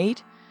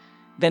 2008,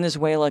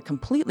 Venezuela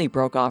completely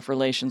broke off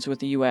relations with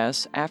the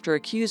U.S. after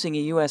accusing a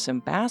U.S.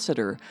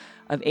 ambassador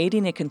of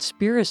aiding a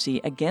conspiracy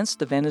against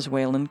the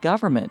Venezuelan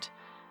government,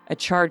 a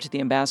charge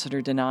the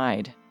ambassador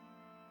denied.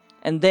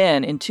 And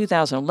then, in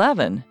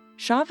 2011,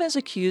 Chavez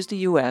accused the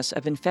U.S.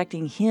 of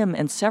infecting him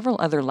and several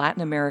other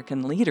Latin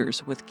American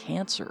leaders with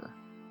cancer.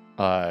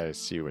 I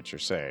see what you're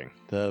saying.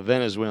 The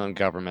Venezuelan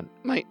government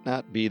might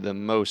not be the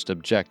most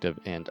objective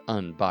and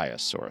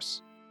unbiased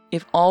source.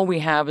 If all we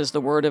have is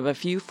the word of a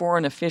few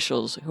foreign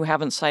officials who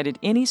haven't cited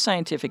any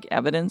scientific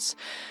evidence,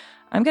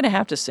 I'm going to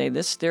have to say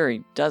this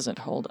theory doesn't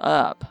hold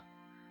up.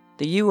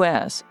 The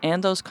U.S.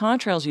 and those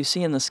contrails you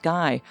see in the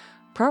sky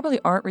probably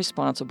aren't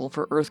responsible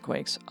for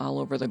earthquakes all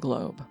over the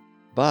globe.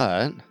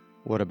 But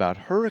what about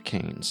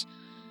hurricanes?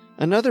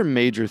 Another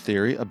major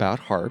theory about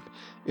HAARP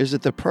is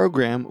that the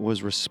program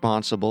was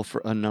responsible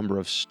for a number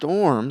of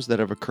storms that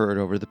have occurred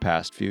over the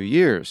past few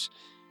years,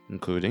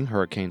 including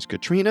Hurricanes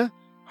Katrina,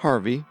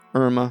 Harvey,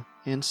 Irma,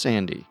 and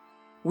Sandy.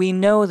 We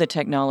know the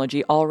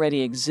technology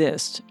already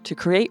exists to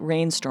create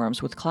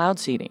rainstorms with cloud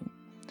seeding.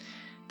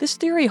 This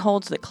theory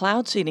holds that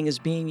cloud seeding is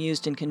being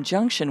used in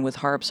conjunction with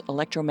HAARP's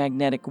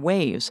electromagnetic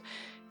waves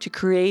to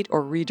create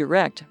or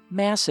redirect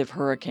massive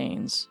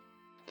hurricanes.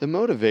 The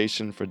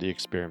motivation for the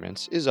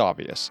experiments is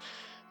obvious.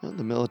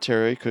 The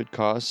military could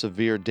cause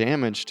severe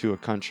damage to a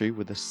country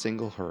with a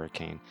single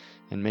hurricane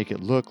and make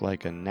it look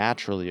like a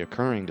naturally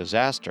occurring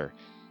disaster.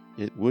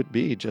 It would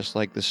be just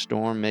like the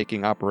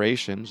storm-making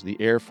operations the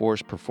Air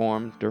Force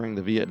performed during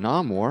the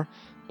Vietnam War,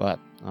 but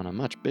on a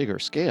much bigger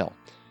scale.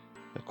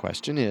 The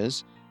question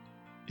is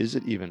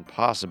it even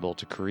possible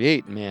to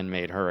create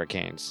man-made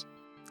hurricanes?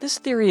 This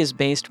theory is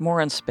based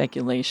more on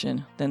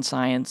speculation than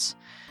science.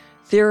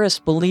 Theorists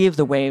believe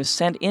the waves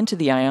sent into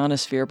the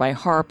ionosphere by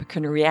HAARP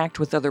can react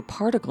with other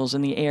particles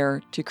in the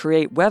air to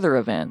create weather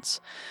events,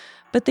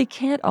 but they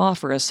can't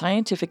offer a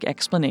scientific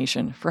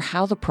explanation for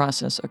how the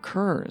process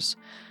occurs.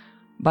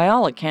 By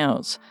all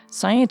accounts,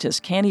 scientists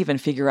can't even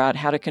figure out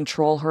how to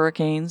control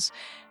hurricanes,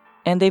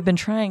 and they've been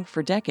trying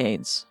for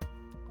decades.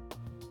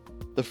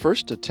 The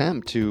first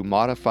attempt to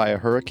modify a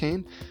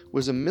hurricane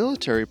was a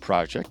military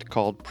project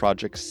called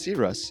Project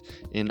Cirrus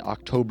in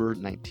October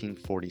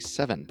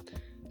 1947.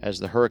 As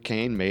the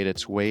hurricane made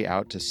its way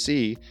out to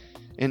sea,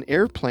 an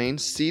airplane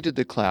seeded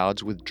the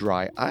clouds with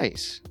dry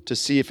ice to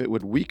see if it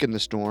would weaken the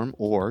storm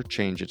or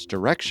change its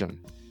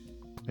direction.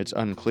 It's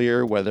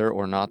unclear whether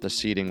or not the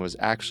seeding was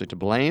actually to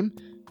blame,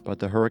 but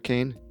the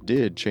hurricane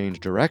did change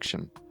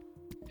direction,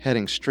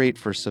 heading straight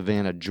for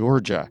Savannah,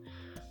 Georgia.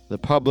 The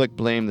public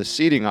blamed the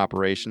seeding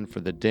operation for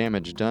the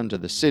damage done to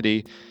the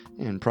city,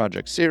 and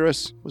Project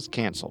Cirrus was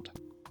canceled.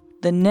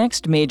 The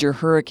next major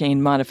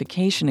hurricane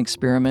modification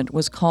experiment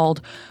was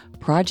called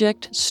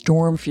Project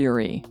Storm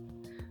Fury.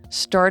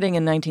 Starting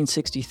in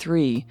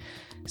 1963,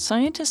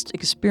 scientists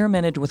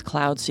experimented with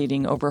cloud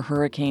seeding over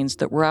hurricanes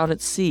that were out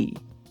at sea,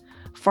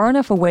 far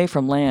enough away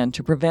from land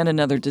to prevent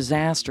another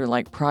disaster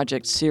like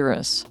Project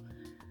Cirrus.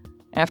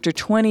 After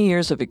 20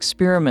 years of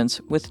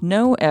experiments with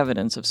no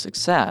evidence of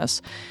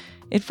success,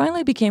 it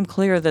finally became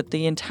clear that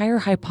the entire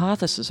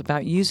hypothesis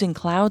about using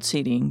cloud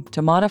seeding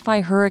to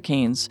modify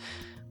hurricanes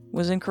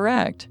was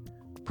incorrect.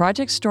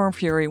 Project Storm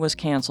Fury was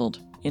canceled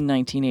in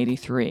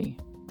 1983.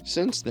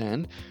 Since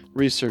then,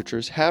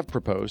 researchers have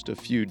proposed a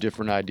few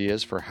different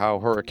ideas for how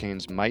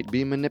hurricanes might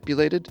be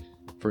manipulated,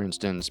 for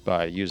instance,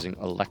 by using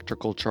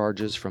electrical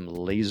charges from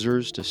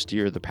lasers to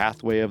steer the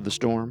pathway of the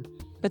storm.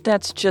 But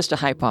that's just a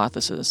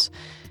hypothesis.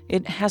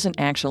 It hasn't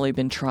actually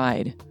been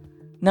tried.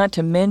 Not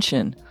to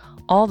mention,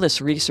 all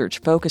this research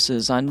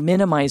focuses on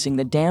minimizing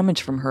the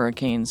damage from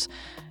hurricanes,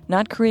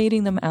 not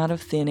creating them out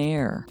of thin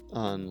air.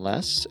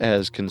 Unless,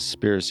 as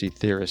conspiracy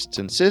theorists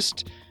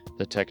insist,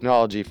 the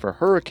technology for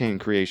hurricane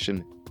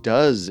creation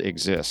does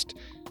exist,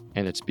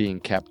 and it's being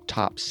kept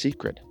top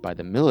secret by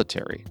the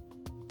military.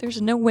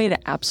 There's no way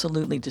to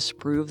absolutely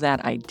disprove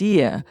that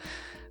idea,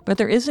 but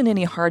there isn't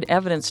any hard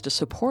evidence to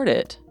support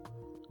it.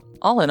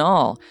 All in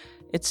all,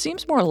 it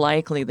seems more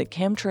likely that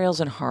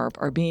chemtrails and HAARP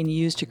are being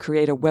used to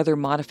create a weather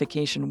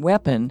modification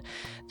weapon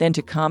than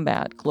to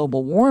combat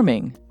global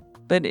warming,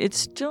 but it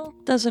still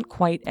doesn't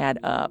quite add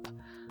up.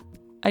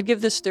 I'd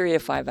give this theory a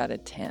 5 out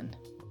of 10.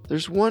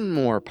 There's one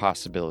more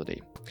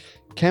possibility.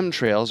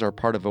 Chemtrails are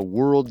part of a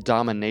world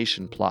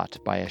domination plot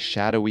by a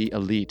shadowy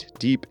elite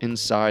deep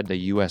inside the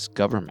U.S.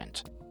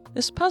 government.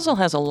 This puzzle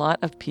has a lot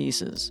of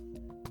pieces: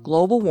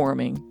 global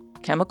warming,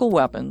 chemical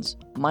weapons,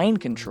 mind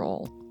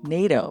control,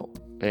 NATO.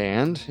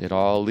 And it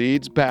all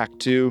leads back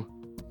to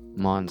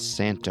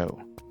Monsanto.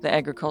 The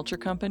agriculture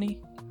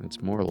company?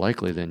 It's more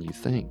likely than you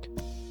think.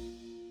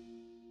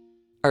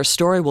 Our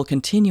story will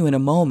continue in a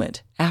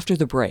moment after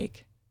the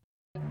break.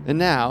 And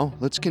now,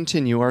 let's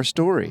continue our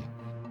story.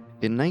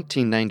 In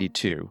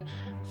 1992,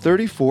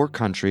 34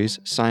 countries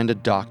signed a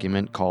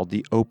document called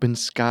the Open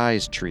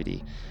Skies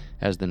Treaty.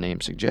 As the name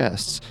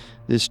suggests,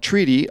 this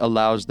treaty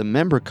allows the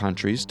member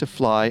countries to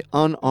fly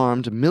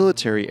unarmed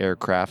military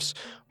aircrafts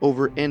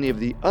over any of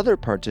the other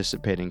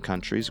participating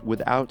countries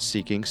without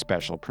seeking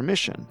special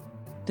permission.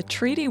 The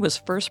treaty was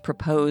first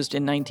proposed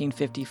in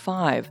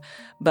 1955,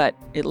 but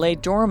it lay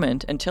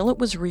dormant until it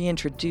was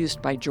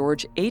reintroduced by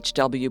George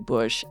H.W.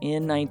 Bush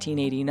in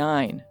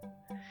 1989.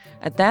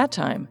 At that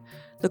time,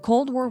 the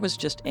Cold War was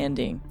just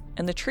ending,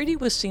 and the treaty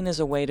was seen as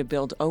a way to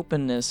build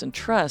openness and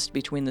trust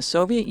between the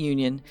Soviet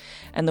Union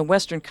and the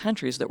Western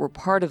countries that were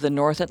part of the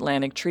North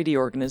Atlantic Treaty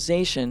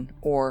Organization,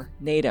 or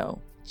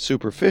NATO.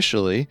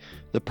 Superficially,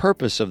 the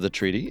purpose of the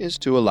treaty is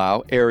to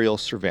allow aerial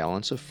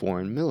surveillance of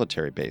foreign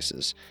military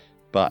bases.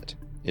 But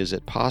is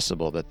it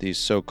possible that these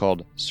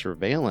so-called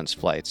surveillance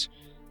flights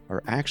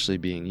are actually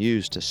being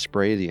used to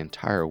spray the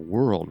entire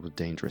world with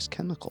dangerous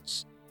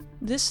chemicals?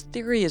 This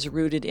theory is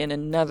rooted in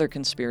another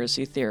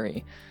conspiracy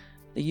theory.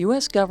 The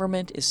U.S.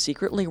 government is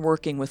secretly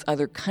working with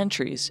other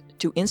countries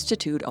to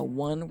institute a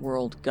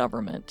one-world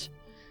government.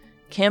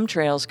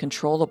 Chemtrails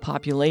control the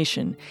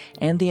population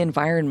and the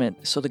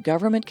environment so the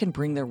government can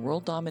bring their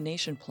world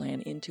domination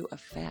plan into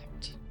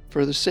effect.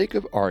 For the sake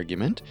of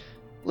argument,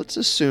 let's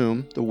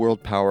assume the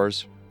world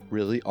powers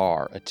really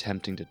are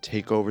attempting to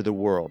take over the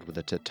world with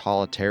a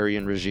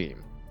totalitarian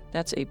regime.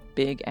 That's a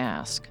big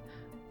ask,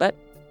 but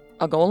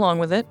I'll go along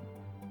with it.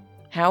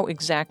 How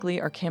exactly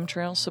are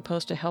chemtrails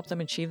supposed to help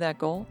them achieve that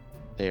goal?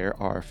 There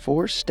are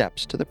 4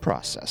 steps to the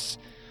process.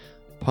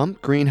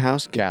 Pump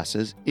greenhouse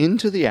gases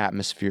into the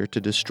atmosphere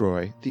to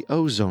destroy the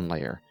ozone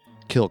layer,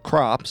 kill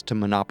crops to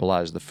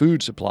monopolize the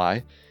food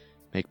supply,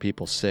 make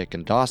people sick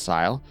and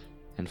docile,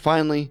 and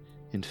finally,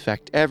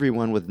 infect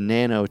everyone with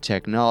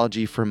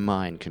nanotechnology for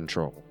mind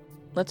control.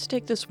 Let's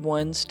take this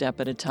one step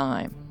at a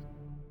time.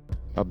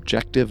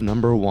 Objective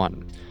number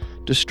 1.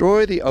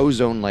 Destroy the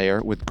ozone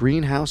layer with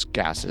greenhouse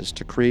gases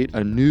to create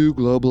a new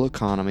global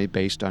economy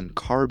based on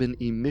carbon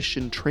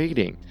emission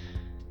trading.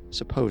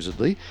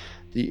 Supposedly,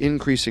 the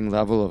increasing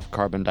level of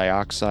carbon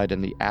dioxide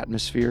in the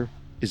atmosphere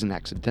isn't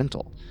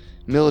accidental.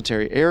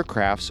 Military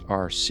aircrafts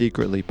are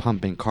secretly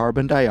pumping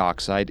carbon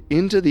dioxide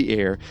into the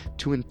air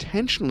to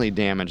intentionally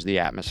damage the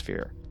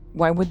atmosphere.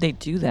 Why would they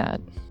do that?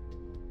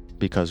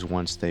 Because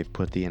once they've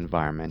put the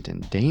environment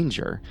in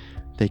danger,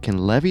 they can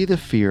levy the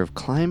fear of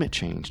climate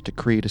change to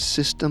create a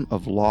system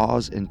of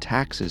laws and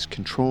taxes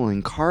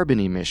controlling carbon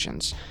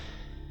emissions.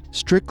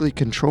 Strictly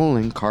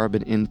controlling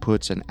carbon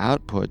inputs and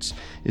outputs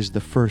is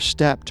the first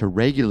step to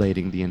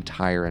regulating the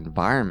entire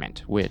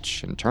environment,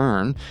 which, in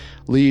turn,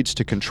 leads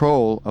to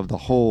control of the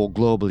whole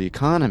global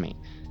economy.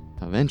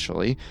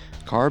 Eventually,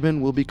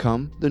 carbon will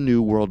become the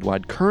new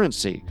worldwide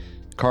currency.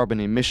 Carbon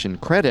emission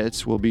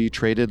credits will be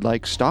traded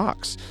like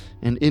stocks,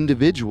 and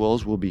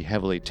individuals will be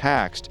heavily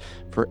taxed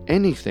for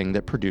anything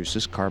that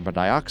produces carbon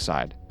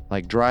dioxide,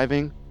 like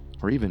driving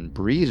or even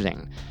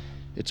breathing.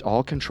 It's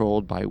all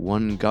controlled by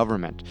one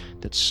government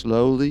that's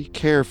slowly,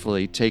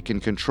 carefully taken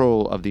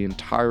control of the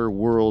entire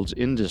world's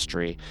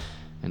industry,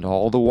 and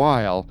all the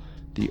while,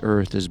 the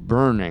Earth is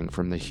burning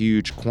from the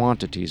huge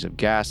quantities of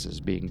gases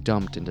being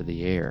dumped into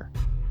the air.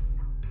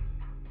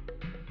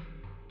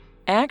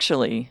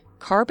 Actually,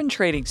 carbon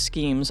trading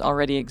schemes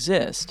already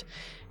exist,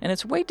 and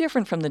it's way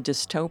different from the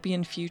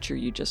dystopian future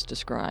you just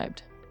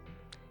described.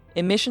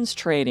 Emissions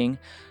trading,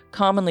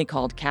 commonly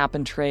called cap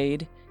and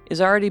trade, is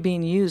already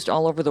being used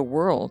all over the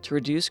world to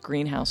reduce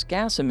greenhouse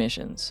gas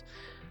emissions.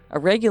 A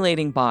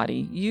regulating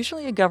body,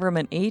 usually a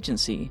government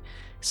agency,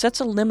 sets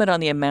a limit on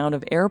the amount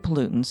of air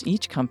pollutants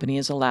each company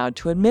is allowed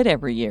to emit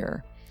every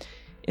year.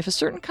 If a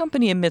certain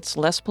company emits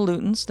less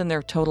pollutants than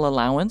their total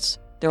allowance,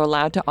 they're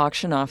allowed to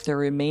auction off their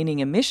remaining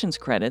emissions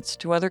credits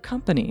to other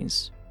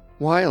companies.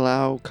 Why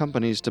allow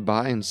companies to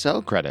buy and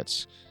sell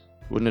credits?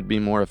 Wouldn't it be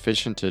more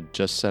efficient to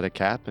just set a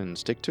cap and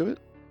stick to it?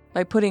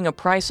 By putting a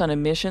price on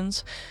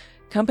emissions,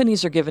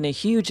 companies are given a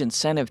huge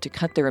incentive to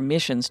cut their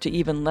emissions to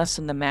even less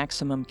than the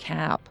maximum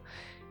cap.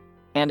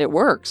 And it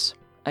works.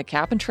 A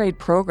cap-and-trade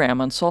program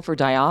on sulfur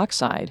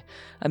dioxide,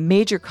 a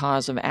major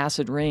cause of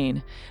acid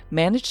rain,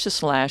 managed to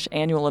slash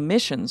annual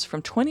emissions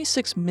from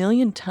 26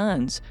 million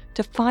tons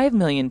to 5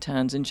 million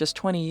tons in just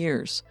 20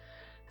 years.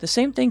 The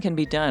same thing can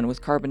be done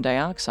with carbon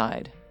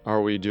dioxide.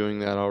 Are we doing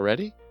that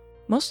already?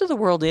 Most of the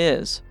world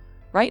is.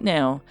 Right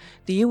now,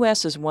 the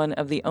U.S. is one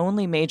of the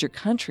only major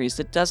countries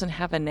that doesn't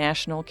have a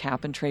national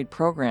cap-and-trade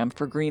program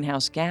for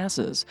greenhouse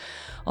gases,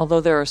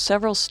 although there are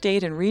several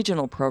state and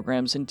regional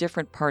programs in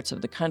different parts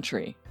of the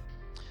country.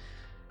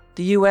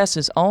 The U.S.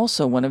 is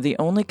also one of the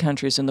only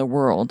countries in the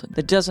world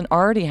that doesn't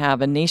already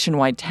have a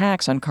nationwide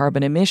tax on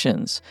carbon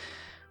emissions.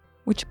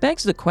 Which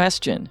begs the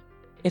question,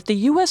 if the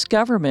U.S.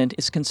 government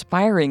is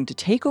conspiring to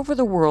take over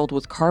the world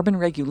with carbon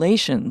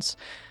regulations,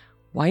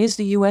 why is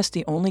the U.S.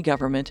 the only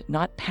government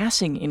not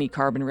passing any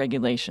carbon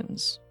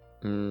regulations?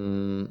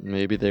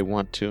 Maybe they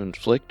want to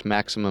inflict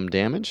maximum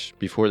damage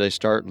before they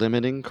start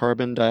limiting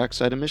carbon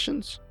dioxide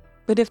emissions?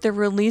 But if they're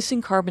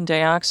releasing carbon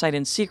dioxide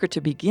in secret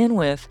to begin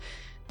with,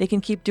 they can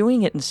keep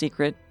doing it in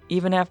secret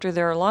even after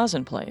there are laws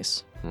in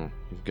place.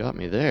 You've got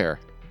me there.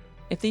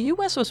 If the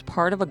U.S. was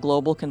part of a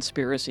global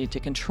conspiracy to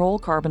control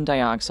carbon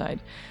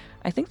dioxide,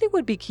 I think they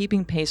would be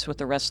keeping pace with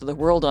the rest of the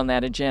world on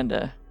that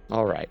agenda.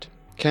 All right.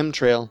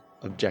 Chemtrail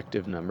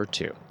objective number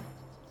 2.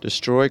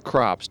 Destroy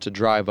crops to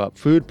drive up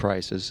food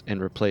prices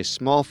and replace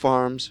small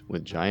farms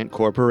with giant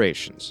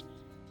corporations.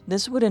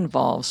 This would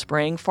involve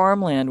spraying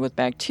farmland with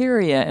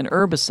bacteria and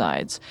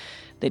herbicides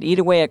that eat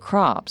away at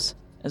crops,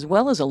 as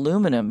well as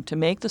aluminum to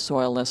make the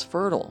soil less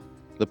fertile.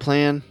 The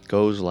plan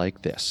goes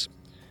like this.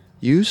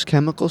 Use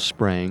chemical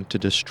spraying to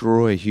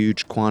destroy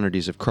huge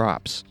quantities of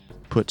crops.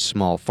 Put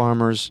small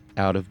farmers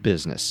out of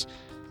business.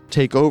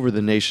 take over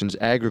the nation's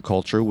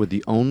agriculture with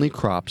the only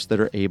crops that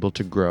are able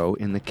to grow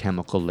in the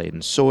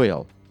chemical-laden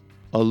soil.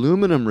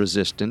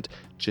 Aluminum-resistant,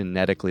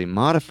 genetically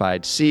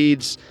modified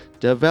seeds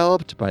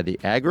developed by the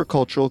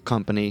agricultural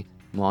company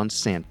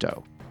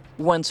Monsanto.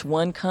 Once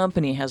one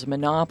company has a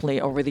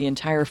monopoly over the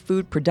entire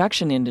food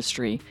production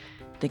industry,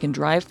 they can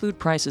drive food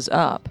prices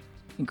up,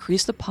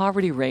 increase the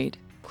poverty rate,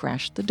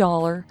 crash the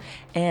dollar,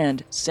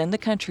 and send the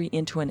country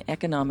into an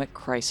economic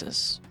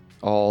crisis.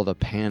 All the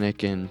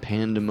panic and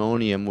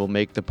pandemonium will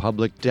make the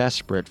public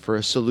desperate for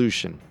a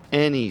solution,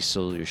 any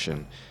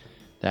solution.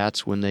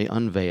 That's when they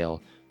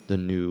unveil the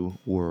New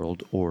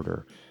World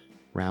Order,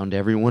 round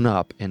everyone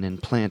up and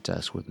implant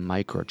us with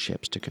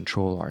microchips to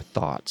control our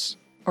thoughts.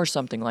 Or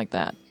something like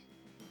that.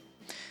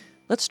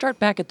 Let's start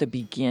back at the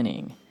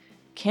beginning.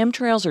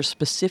 Chemtrails are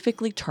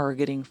specifically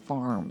targeting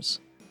farms.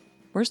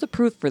 Where's the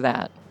proof for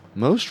that?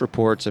 Most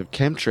reports of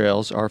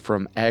chemtrails are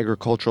from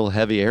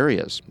agricultural-heavy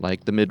areas,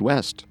 like the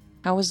Midwest.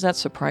 How is that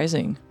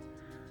surprising?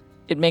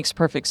 It makes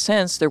perfect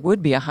sense there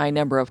would be a high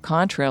number of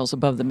contrails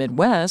above the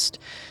Midwest,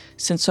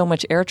 since so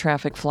much air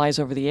traffic flies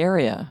over the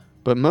area.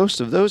 But most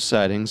of those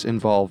sightings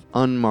involve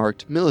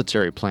unmarked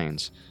military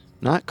planes,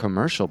 not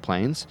commercial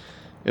planes.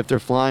 If they're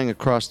flying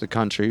across the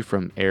country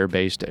from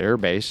airbase to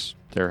airbase,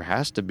 there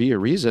has to be a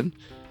reason,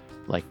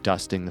 like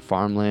dusting the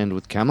farmland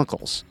with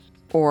chemicals.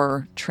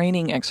 Or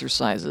training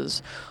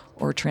exercises,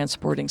 or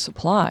transporting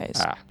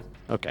supplies.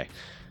 Okay.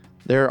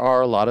 There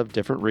are a lot of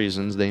different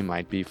reasons they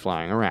might be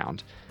flying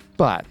around,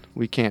 but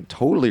we can't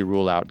totally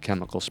rule out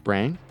chemical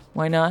spraying.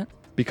 Why not?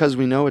 Because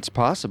we know it's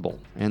possible,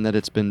 and that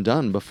it's been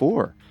done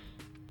before.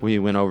 We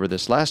went over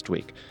this last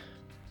week.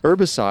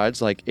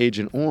 Herbicides like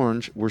Agent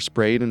Orange were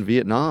sprayed in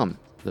Vietnam.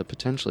 The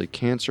potentially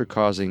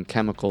cancer-causing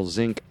chemical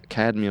zinc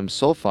cadmium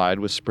sulfide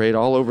was sprayed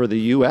all over the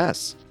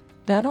U.S.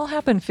 That all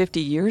happened 50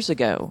 years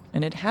ago,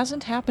 and it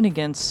hasn't happened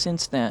again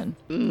since then.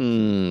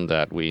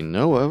 That we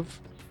know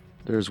of.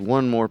 There's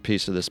one more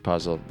piece of this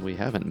puzzle we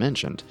haven't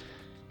mentioned.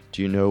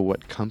 Do you know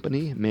what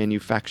company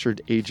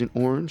manufactured Agent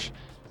Orange,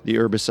 the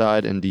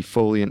herbicide and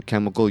defoliant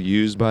chemical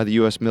used by the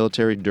U.S.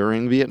 military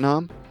during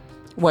Vietnam?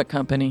 What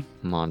company?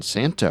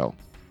 Monsanto,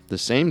 the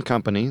same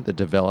company that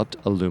developed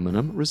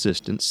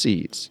aluminum-resistant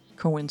seeds.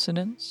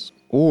 Coincidence?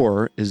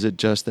 Or is it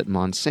just that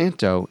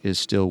Monsanto is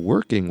still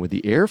working with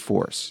the Air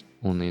Force,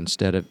 only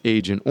instead of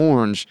Agent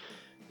Orange,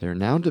 they're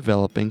now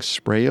developing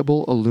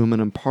sprayable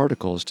aluminum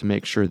particles to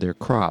make sure their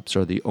crops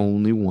are the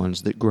only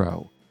ones that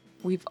grow?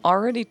 We've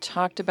already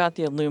talked about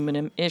the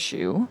aluminum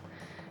issue.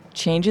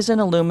 Changes in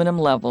aluminum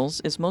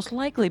levels is most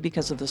likely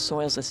because of the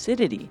soil's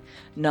acidity,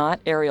 not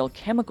aerial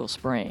chemical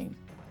spraying.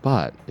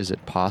 But is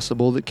it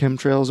possible that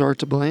chemtrails are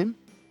to blame?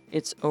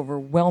 It's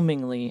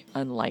overwhelmingly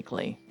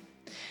unlikely.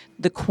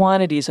 The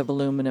quantities of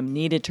aluminum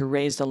needed to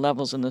raise the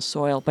levels in the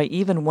soil by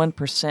even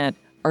 1%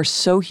 are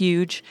so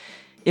huge,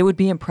 it would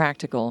be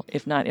impractical,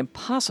 if not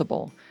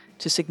impossible,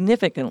 to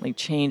significantly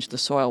change the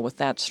soil with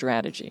that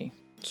strategy.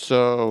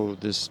 So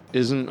this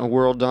isn't a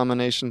world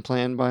domination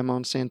plan by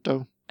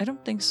Monsanto? I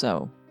don't think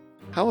so.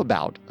 How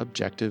about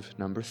objective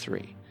number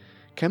 3?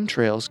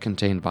 Chemtrails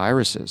contain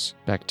viruses,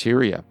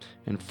 bacteria,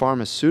 and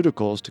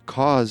pharmaceuticals to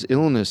cause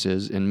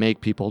illnesses and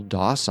make people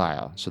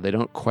docile so they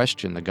don't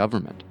question the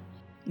government.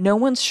 No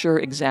one's sure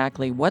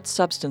exactly what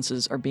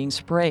substances are being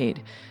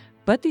sprayed,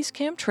 but these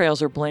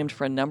chemtrails are blamed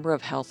for a number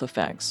of health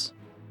effects.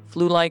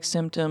 Flu-like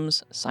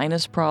symptoms,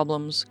 sinus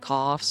problems,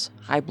 coughs,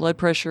 high blood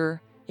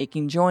pressure,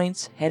 aching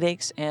joints,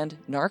 headaches, and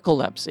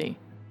narcolepsy.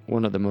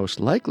 One of the most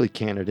likely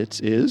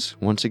candidates is,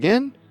 once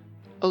again,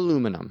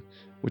 aluminum,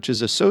 which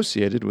is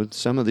associated with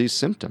some of these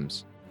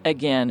symptoms.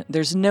 Again,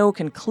 there's no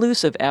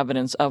conclusive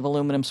evidence of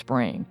aluminum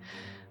spraying,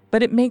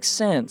 but it makes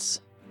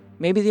sense.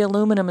 Maybe the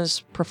aluminum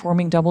is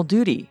performing double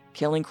duty,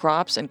 killing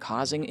crops and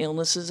causing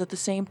illnesses at the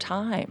same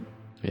time.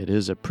 It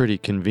is a pretty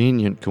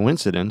convenient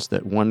coincidence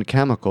that one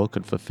chemical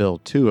could fulfill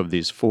 2 of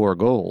these 4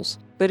 goals.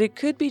 But it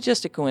could be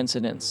just a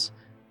coincidence.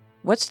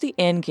 What's the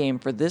end game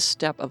for this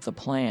step of the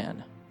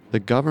plan? The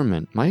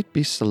government might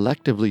be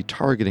selectively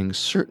targeting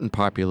certain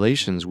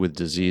populations with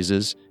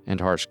diseases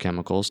and harsh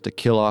chemicals to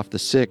kill off the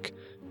sick,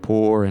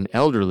 poor, and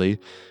elderly,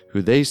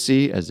 who they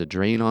see as a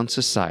drain on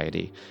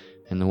society,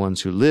 and the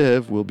ones who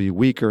live will be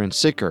weaker and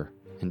sicker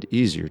and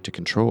easier to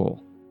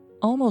control.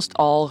 Almost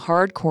all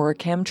hardcore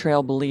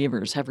chemtrail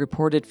believers have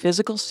reported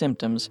physical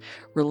symptoms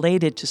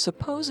related to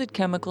supposed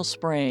chemical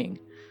spraying.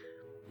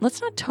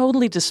 Let's not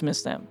totally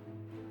dismiss them.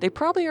 They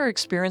probably are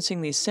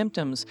experiencing these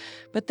symptoms,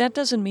 but that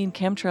doesn't mean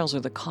chemtrails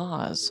are the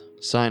cause.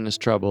 Sinus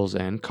troubles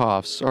and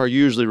coughs are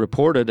usually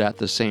reported at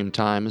the same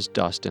time as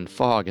dust and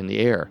fog in the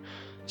air,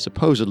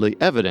 supposedly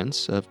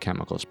evidence of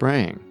chemical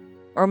spraying.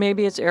 Or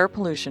maybe it's air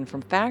pollution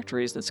from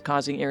factories that's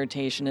causing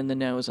irritation in the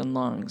nose and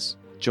lungs.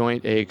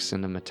 Joint aches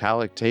and a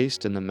metallic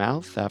taste in the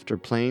mouth after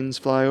planes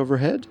fly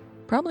overhead?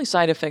 Probably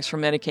side effects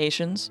from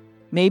medications.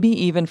 Maybe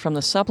even from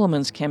the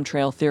supplements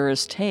chemtrail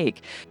theorists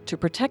take to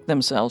protect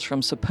themselves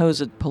from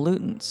supposed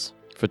pollutants.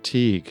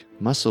 Fatigue,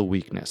 muscle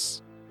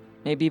weakness.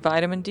 Maybe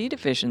vitamin D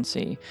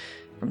deficiency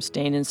from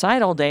staying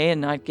inside all day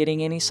and not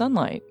getting any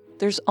sunlight.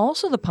 There's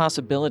also the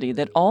possibility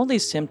that all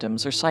these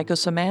symptoms are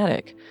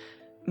psychosomatic.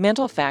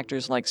 Mental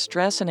factors like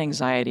stress and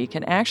anxiety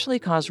can actually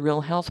cause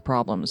real health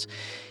problems,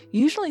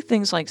 usually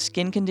things like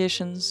skin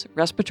conditions,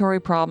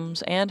 respiratory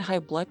problems, and high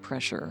blood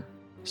pressure.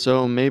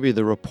 So maybe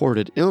the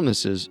reported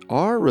illnesses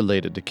are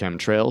related to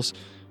chemtrails,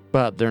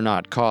 but they're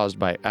not caused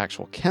by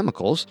actual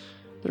chemicals.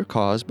 They're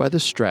caused by the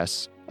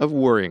stress of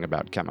worrying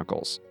about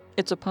chemicals.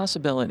 It's a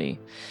possibility,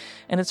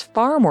 and it's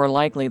far more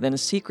likely than a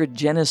secret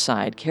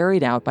genocide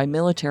carried out by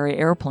military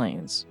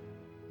airplanes.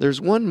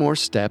 There's one more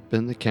step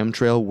in the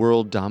chemtrail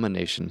world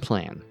domination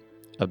plan.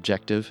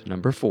 Objective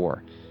number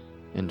 4.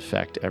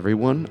 Infect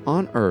everyone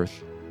on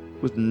Earth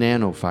with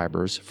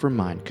nanofibers for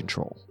mind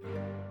control.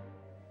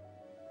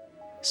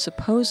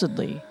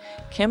 Supposedly,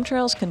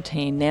 chemtrails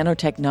contain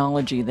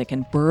nanotechnology that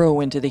can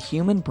burrow into the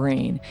human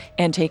brain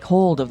and take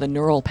hold of the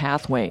neural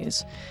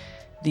pathways.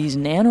 These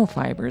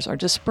nanofibers are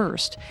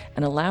dispersed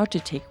and allowed to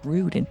take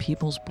root in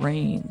people's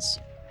brains.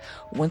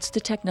 Once the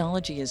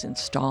technology is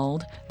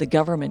installed, the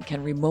government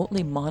can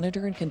remotely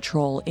monitor and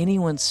control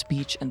anyone's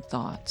speech and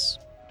thoughts.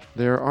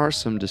 There are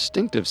some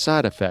distinctive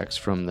side effects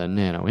from the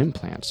nano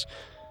implants.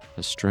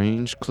 A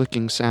strange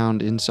clicking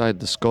sound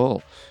inside the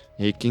skull,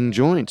 aching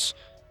joints,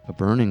 a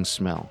burning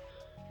smell.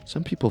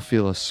 Some people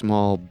feel a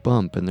small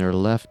bump in their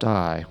left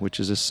eye, which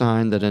is a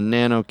sign that a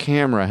nano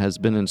camera has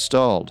been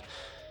installed.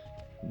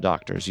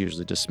 Doctors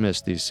usually dismiss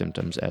these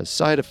symptoms as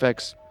side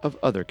effects of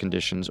other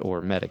conditions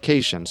or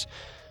medications.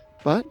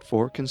 But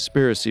for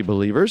conspiracy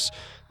believers,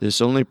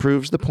 this only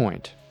proves the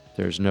point.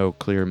 There's no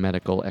clear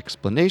medical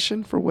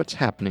explanation for what's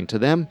happening to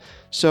them,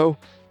 so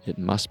it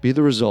must be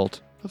the result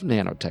of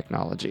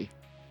nanotechnology.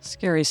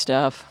 Scary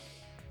stuff.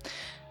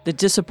 The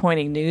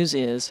disappointing news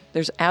is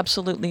there's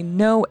absolutely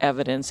no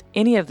evidence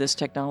any of this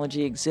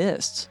technology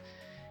exists.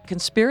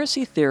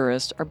 Conspiracy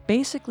theorists are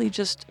basically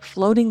just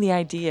floating the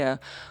idea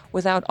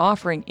without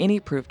offering any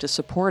proof to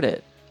support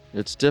it.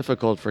 It's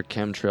difficult for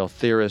chemtrail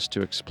theorists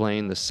to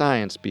explain the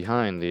science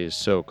behind these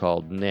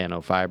so-called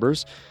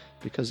nanofibers,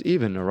 because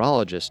even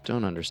neurologists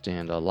don't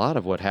understand a lot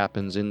of what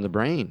happens in the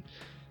brain.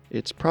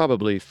 It's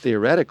probably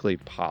theoretically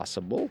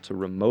possible to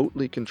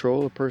remotely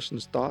control a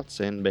person's thoughts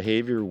and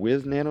behavior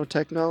with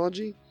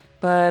nanotechnology.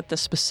 But the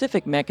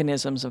specific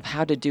mechanisms of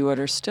how to do it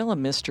are still a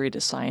mystery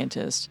to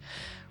scientists.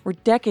 We're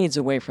decades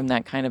away from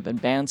that kind of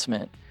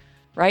advancement.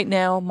 Right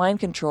now, mind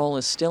control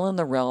is still in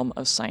the realm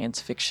of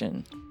science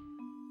fiction.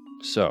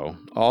 So,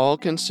 all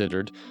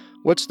considered,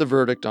 what's the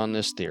verdict on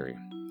this theory?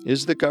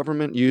 Is the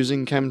government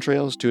using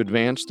chemtrails to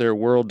advance their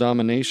world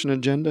domination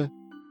agenda?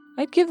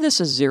 I'd give this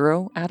a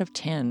 0 out of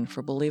 10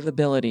 for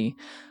believability,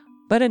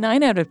 but a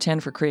 9 out of 10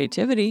 for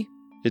creativity.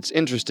 It's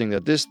interesting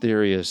that this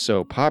theory is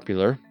so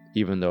popular,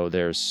 even though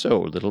there's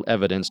so little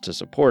evidence to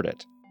support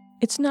it.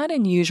 It's not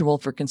unusual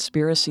for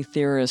conspiracy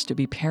theorists to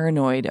be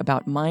paranoid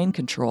about mind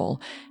control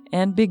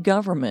and big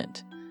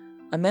government.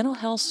 A mental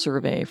health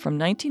survey from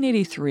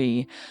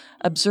 1983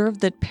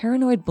 observed that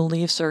paranoid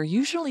beliefs are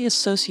usually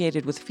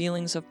associated with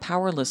feelings of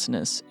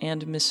powerlessness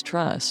and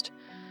mistrust.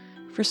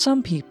 For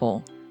some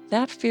people,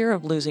 that fear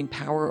of losing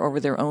power over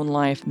their own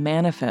life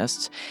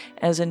manifests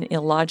as an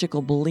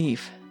illogical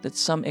belief that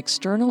some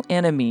external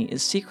enemy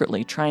is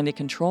secretly trying to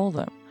control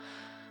them.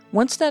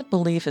 Once that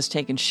belief has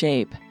taken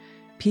shape,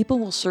 people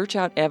will search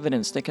out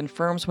evidence that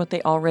confirms what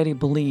they already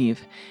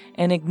believe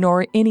and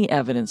ignore any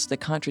evidence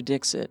that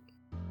contradicts it.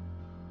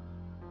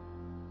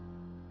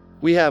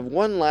 We have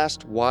one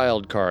last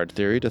wild card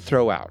theory to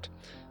throw out.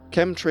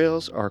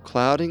 Chemtrails are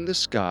clouding the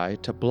sky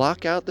to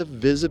block out the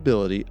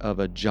visibility of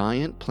a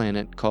giant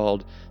planet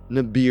called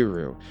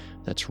Nibiru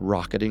that's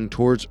rocketing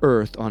towards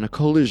Earth on a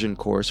collision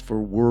course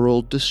for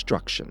world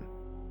destruction.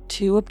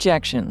 2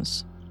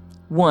 objections.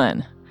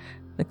 1.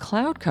 The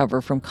cloud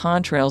cover from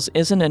contrails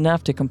isn't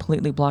enough to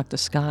completely block the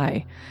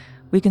sky.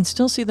 We can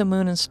still see the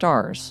moon and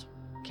stars,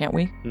 can't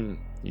we?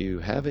 You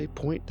have a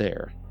point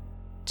there.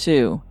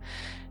 2.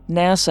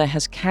 NASA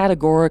has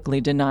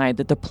categorically denied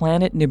that the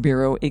planet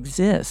Nibiru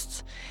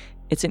exists.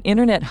 It's an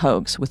internet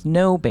hoax with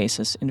no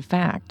basis in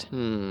fact.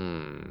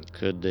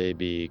 Could they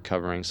be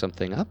covering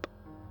something up?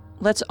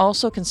 Let's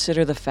also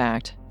consider the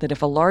fact that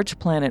if a large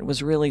planet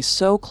was really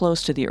so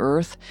close to the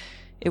Earth,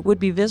 it would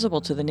be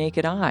visible to the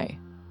naked eye.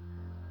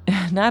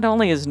 Not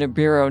only is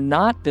Nibiru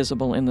not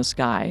visible in the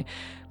sky,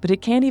 but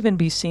it can't even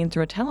be seen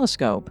through a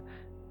telescope.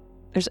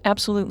 There's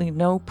absolutely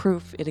no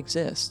proof it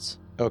exists.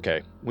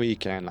 Okay, we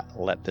can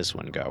let this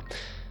one go.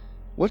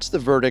 What's the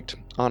verdict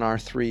on our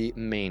 3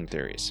 main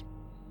theories?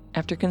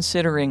 After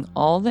considering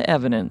all the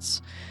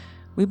evidence,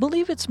 we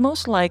believe it's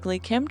most likely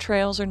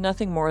chemtrails are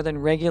nothing more than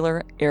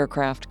regular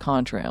aircraft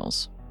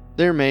contrails.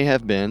 There may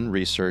have been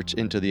research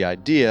into the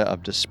idea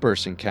of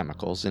dispersing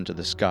chemicals into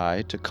the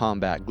sky to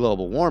combat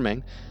global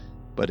warming,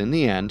 but in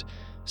the end,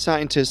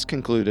 scientists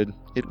concluded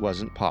it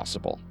wasn't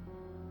possible.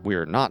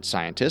 We're not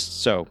scientists,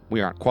 so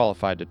we aren't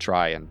qualified to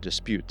try and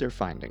dispute their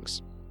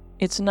findings.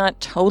 It's not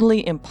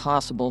totally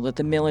impossible that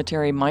the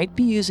military might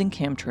be using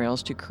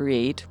chemtrails to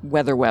create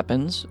weather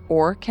weapons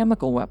or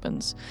chemical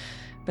weapons,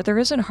 but there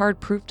isn't hard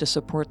proof to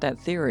support that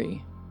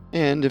theory.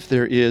 And if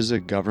there is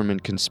a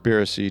government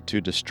conspiracy to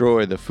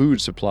destroy the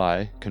food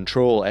supply,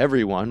 control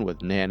everyone with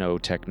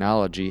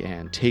nanotechnology,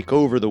 and take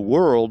over the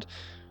world,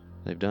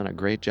 they've done a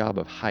great job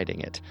of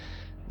hiding it.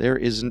 There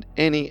isn't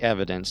any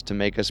evidence to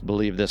make us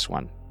believe this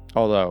one,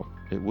 although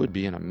it would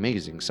be an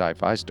amazing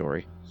sci-fi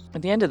story.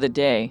 At the end of the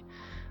day,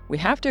 we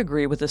have to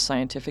agree with the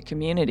scientific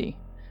community.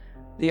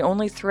 The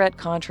only threat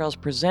contrails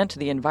present to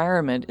the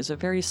environment is a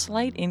very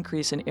slight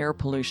increase in air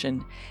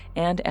pollution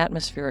and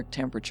atmospheric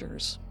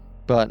temperatures.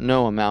 But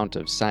no amount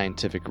of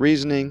scientific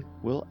reasoning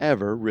will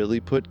ever really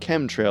put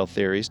chemtrail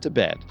theories to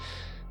bed.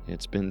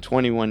 It's been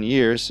 21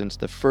 years since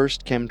the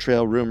first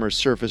chemtrail rumors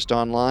surfaced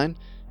online,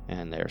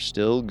 and they're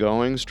still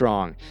going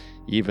strong,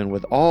 even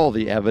with all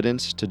the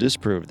evidence to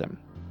disprove them.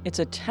 It's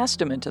a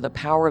testament to the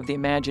power of the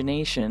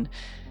imagination,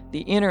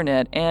 the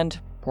internet, and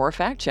poor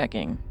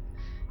fact-checking.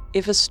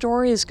 If a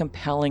story is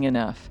compelling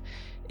enough,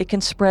 it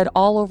can spread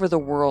all over the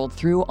world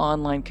through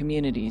online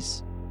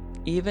communities,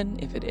 even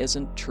if it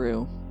isn't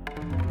true.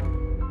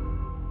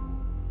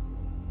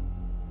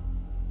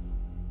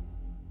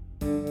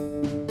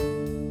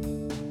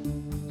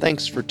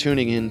 Thanks for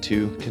tuning in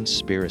to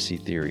Conspiracy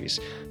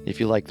Theories. If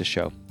you like the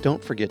show,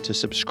 don't forget to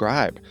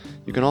subscribe.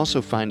 You can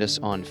also find us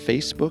on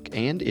Facebook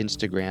and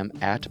Instagram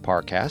at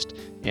Parcast,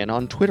 and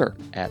on Twitter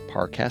at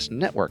Parcast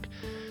Network.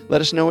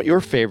 Let us know what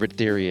your favorite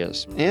theory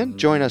is, and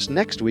join us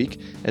next week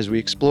as we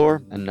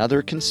explore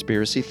another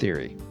conspiracy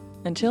theory.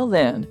 Until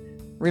then,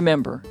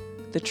 remember,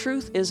 the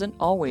truth isn't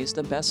always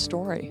the best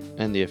story.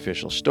 And the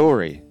official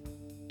story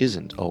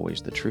isn't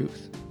always the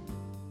truth.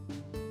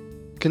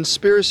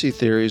 Conspiracy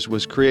Theories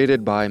was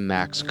created by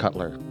Max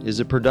Cutler, is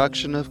a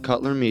production of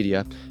Cutler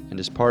Media, and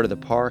is part of the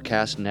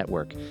Parcast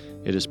Network.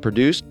 It is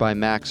produced by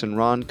Max and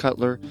Ron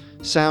Cutler,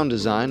 sound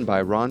design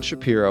by Ron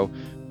Shapiro,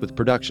 with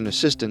production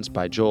assistance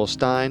by Joel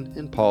Stein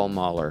and Paul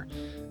Mahler.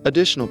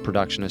 Additional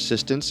production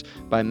assistance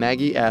by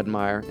Maggie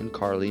Admire and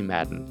Carly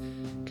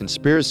Madden.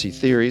 Conspiracy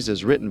Theories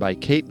is written by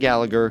Kate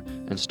Gallagher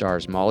and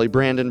stars Molly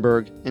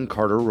Brandenburg and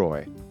Carter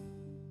Roy.